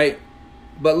 right?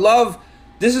 But love,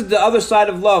 this is the other side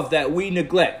of love that we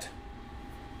neglect.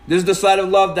 This is the side of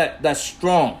love that's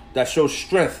strong, that shows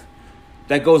strength,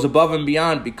 that goes above and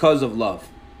beyond because of love.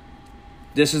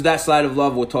 This is that side of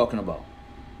love we're talking about,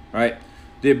 right?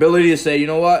 The ability to say, you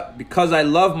know what? Because I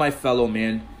love my fellow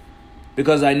man,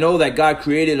 because I know that God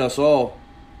created us all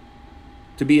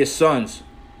to be his sons,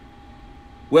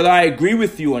 whether I agree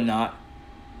with you or not,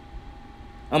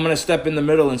 I'm going to step in the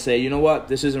middle and say, you know what?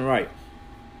 This isn't right.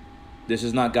 This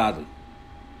is not godly,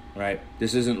 right?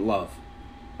 This isn't love,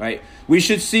 right? We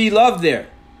should see love there,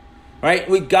 right?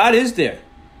 God is there,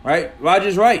 right?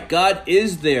 Roger's right. God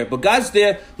is there. But God's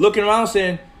there looking around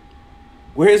saying,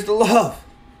 where's the love?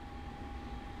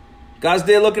 God's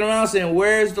there looking around saying,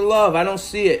 where's the love? I don't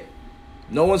see it.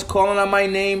 No one's calling on my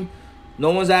name. No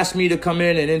one's asked me to come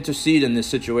in and intercede in this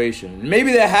situation.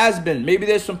 Maybe there has been. Maybe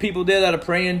there's some people there that are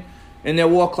praying in their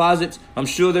war closets. I'm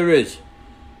sure there is,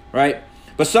 right?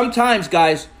 But sometimes,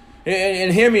 guys,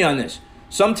 and hear me on this,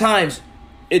 sometimes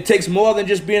it takes more than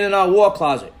just being in our war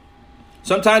closet.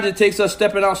 Sometimes it takes us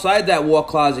stepping outside that war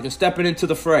closet and stepping into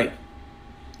the fray,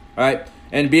 right?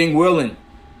 And being willing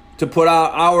to put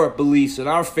our beliefs and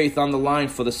our faith on the line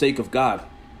for the sake of God,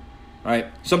 right?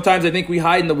 Sometimes I think we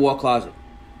hide in the war closet.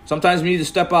 Sometimes we need to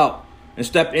step out and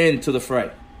step into the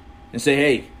fray and say,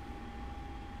 hey,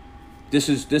 this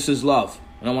is love,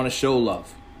 and I want to show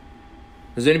love.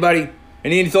 Does anybody,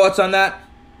 any thoughts on that?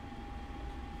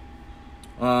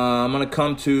 I'm gonna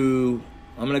come to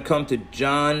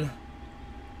John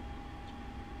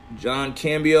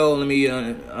Cambio. Let me.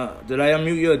 Did I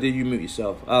unmute you or did you mute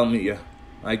yourself? I'll mute you. All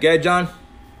right, go ahead, John.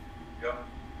 Yeah.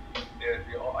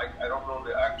 I don't know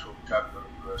the actual chapter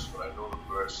and verse, but I know the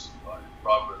verse in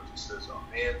Proverbs. It says,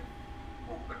 "A man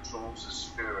who controls his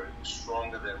spirit is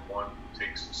stronger than one who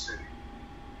takes the city."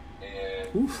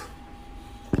 And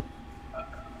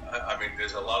I mean,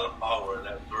 there's a lot of power in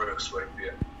that verse right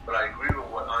there. But I agree with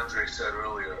what Andre said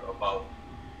earlier about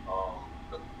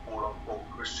the quote-unquote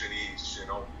Christianese,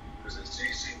 because it's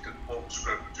easy to quote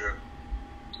scripture.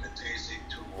 It's easy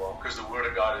to, because the word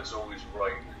of God is always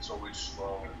right, it's always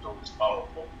strong, and it's always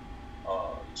powerful.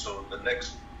 So the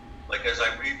next, like as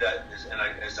I read that,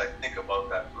 as I think about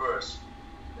that verse,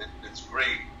 it's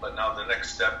great, but now the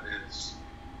next step is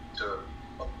to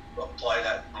apply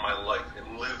that to my life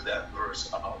and live that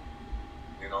verse out,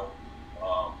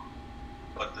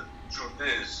 But the truth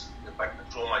is, if I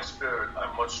control my spirit,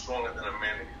 I'm much stronger than a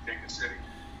man that can take a city.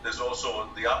 There's also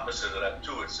the opposite of that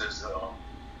too. It says,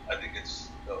 I think it's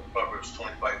Proverbs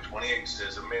 25:28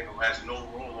 says, a man who has no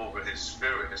rule over his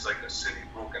spirit is like a city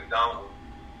broken down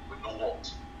with no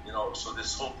walls. So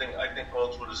this whole thing, I think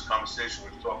all through this conversation,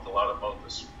 we've talked a lot about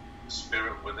the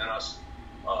spirit within us.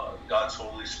 God's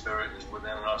Holy Spirit is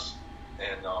within us.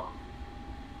 And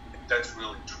if that's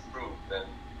really true, then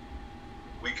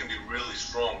we can be really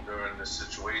strong during this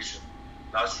situation.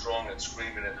 Not strong and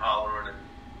screaming and hollering and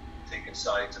taking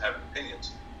sides and having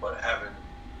opinions, but having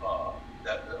a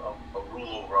rule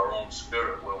over our own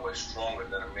spirit where we're stronger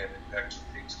than a man that actually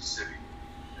takes the city.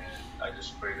 And I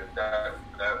just pray that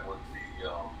would be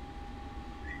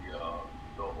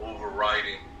the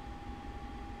overriding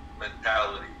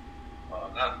mentality,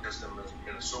 not just in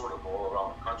Minnesota, but all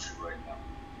around the country right now.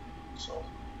 So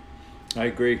I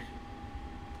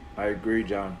agree,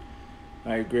 John.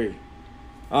 I agree.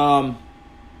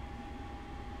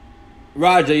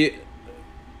 Roger,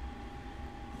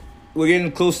 we're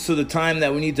getting close to the time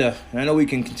that we need to. I know we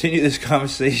can continue this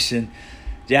conversation.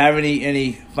 Do you have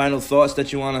any final thoughts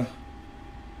that you want to,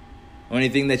 or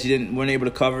anything that you weren't able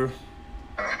to cover?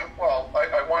 Well,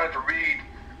 I wanted to read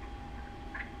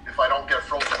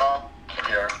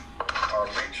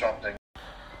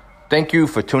Thank you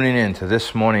for tuning in to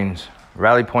this morning's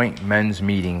Rally Point Men's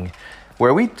Meeting,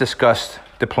 where we discussed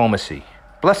diplomacy.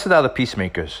 Blessed are the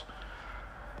peacemakers.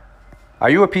 Are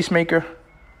you a peacemaker?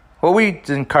 Well, we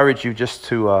encourage you just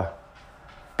to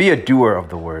be a doer of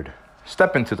the word.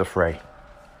 Step into the fray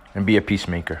and be a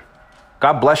peacemaker.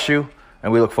 God bless you,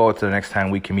 and we look forward to the next time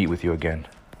we can meet with you again.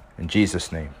 In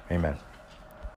Jesus' name, amen.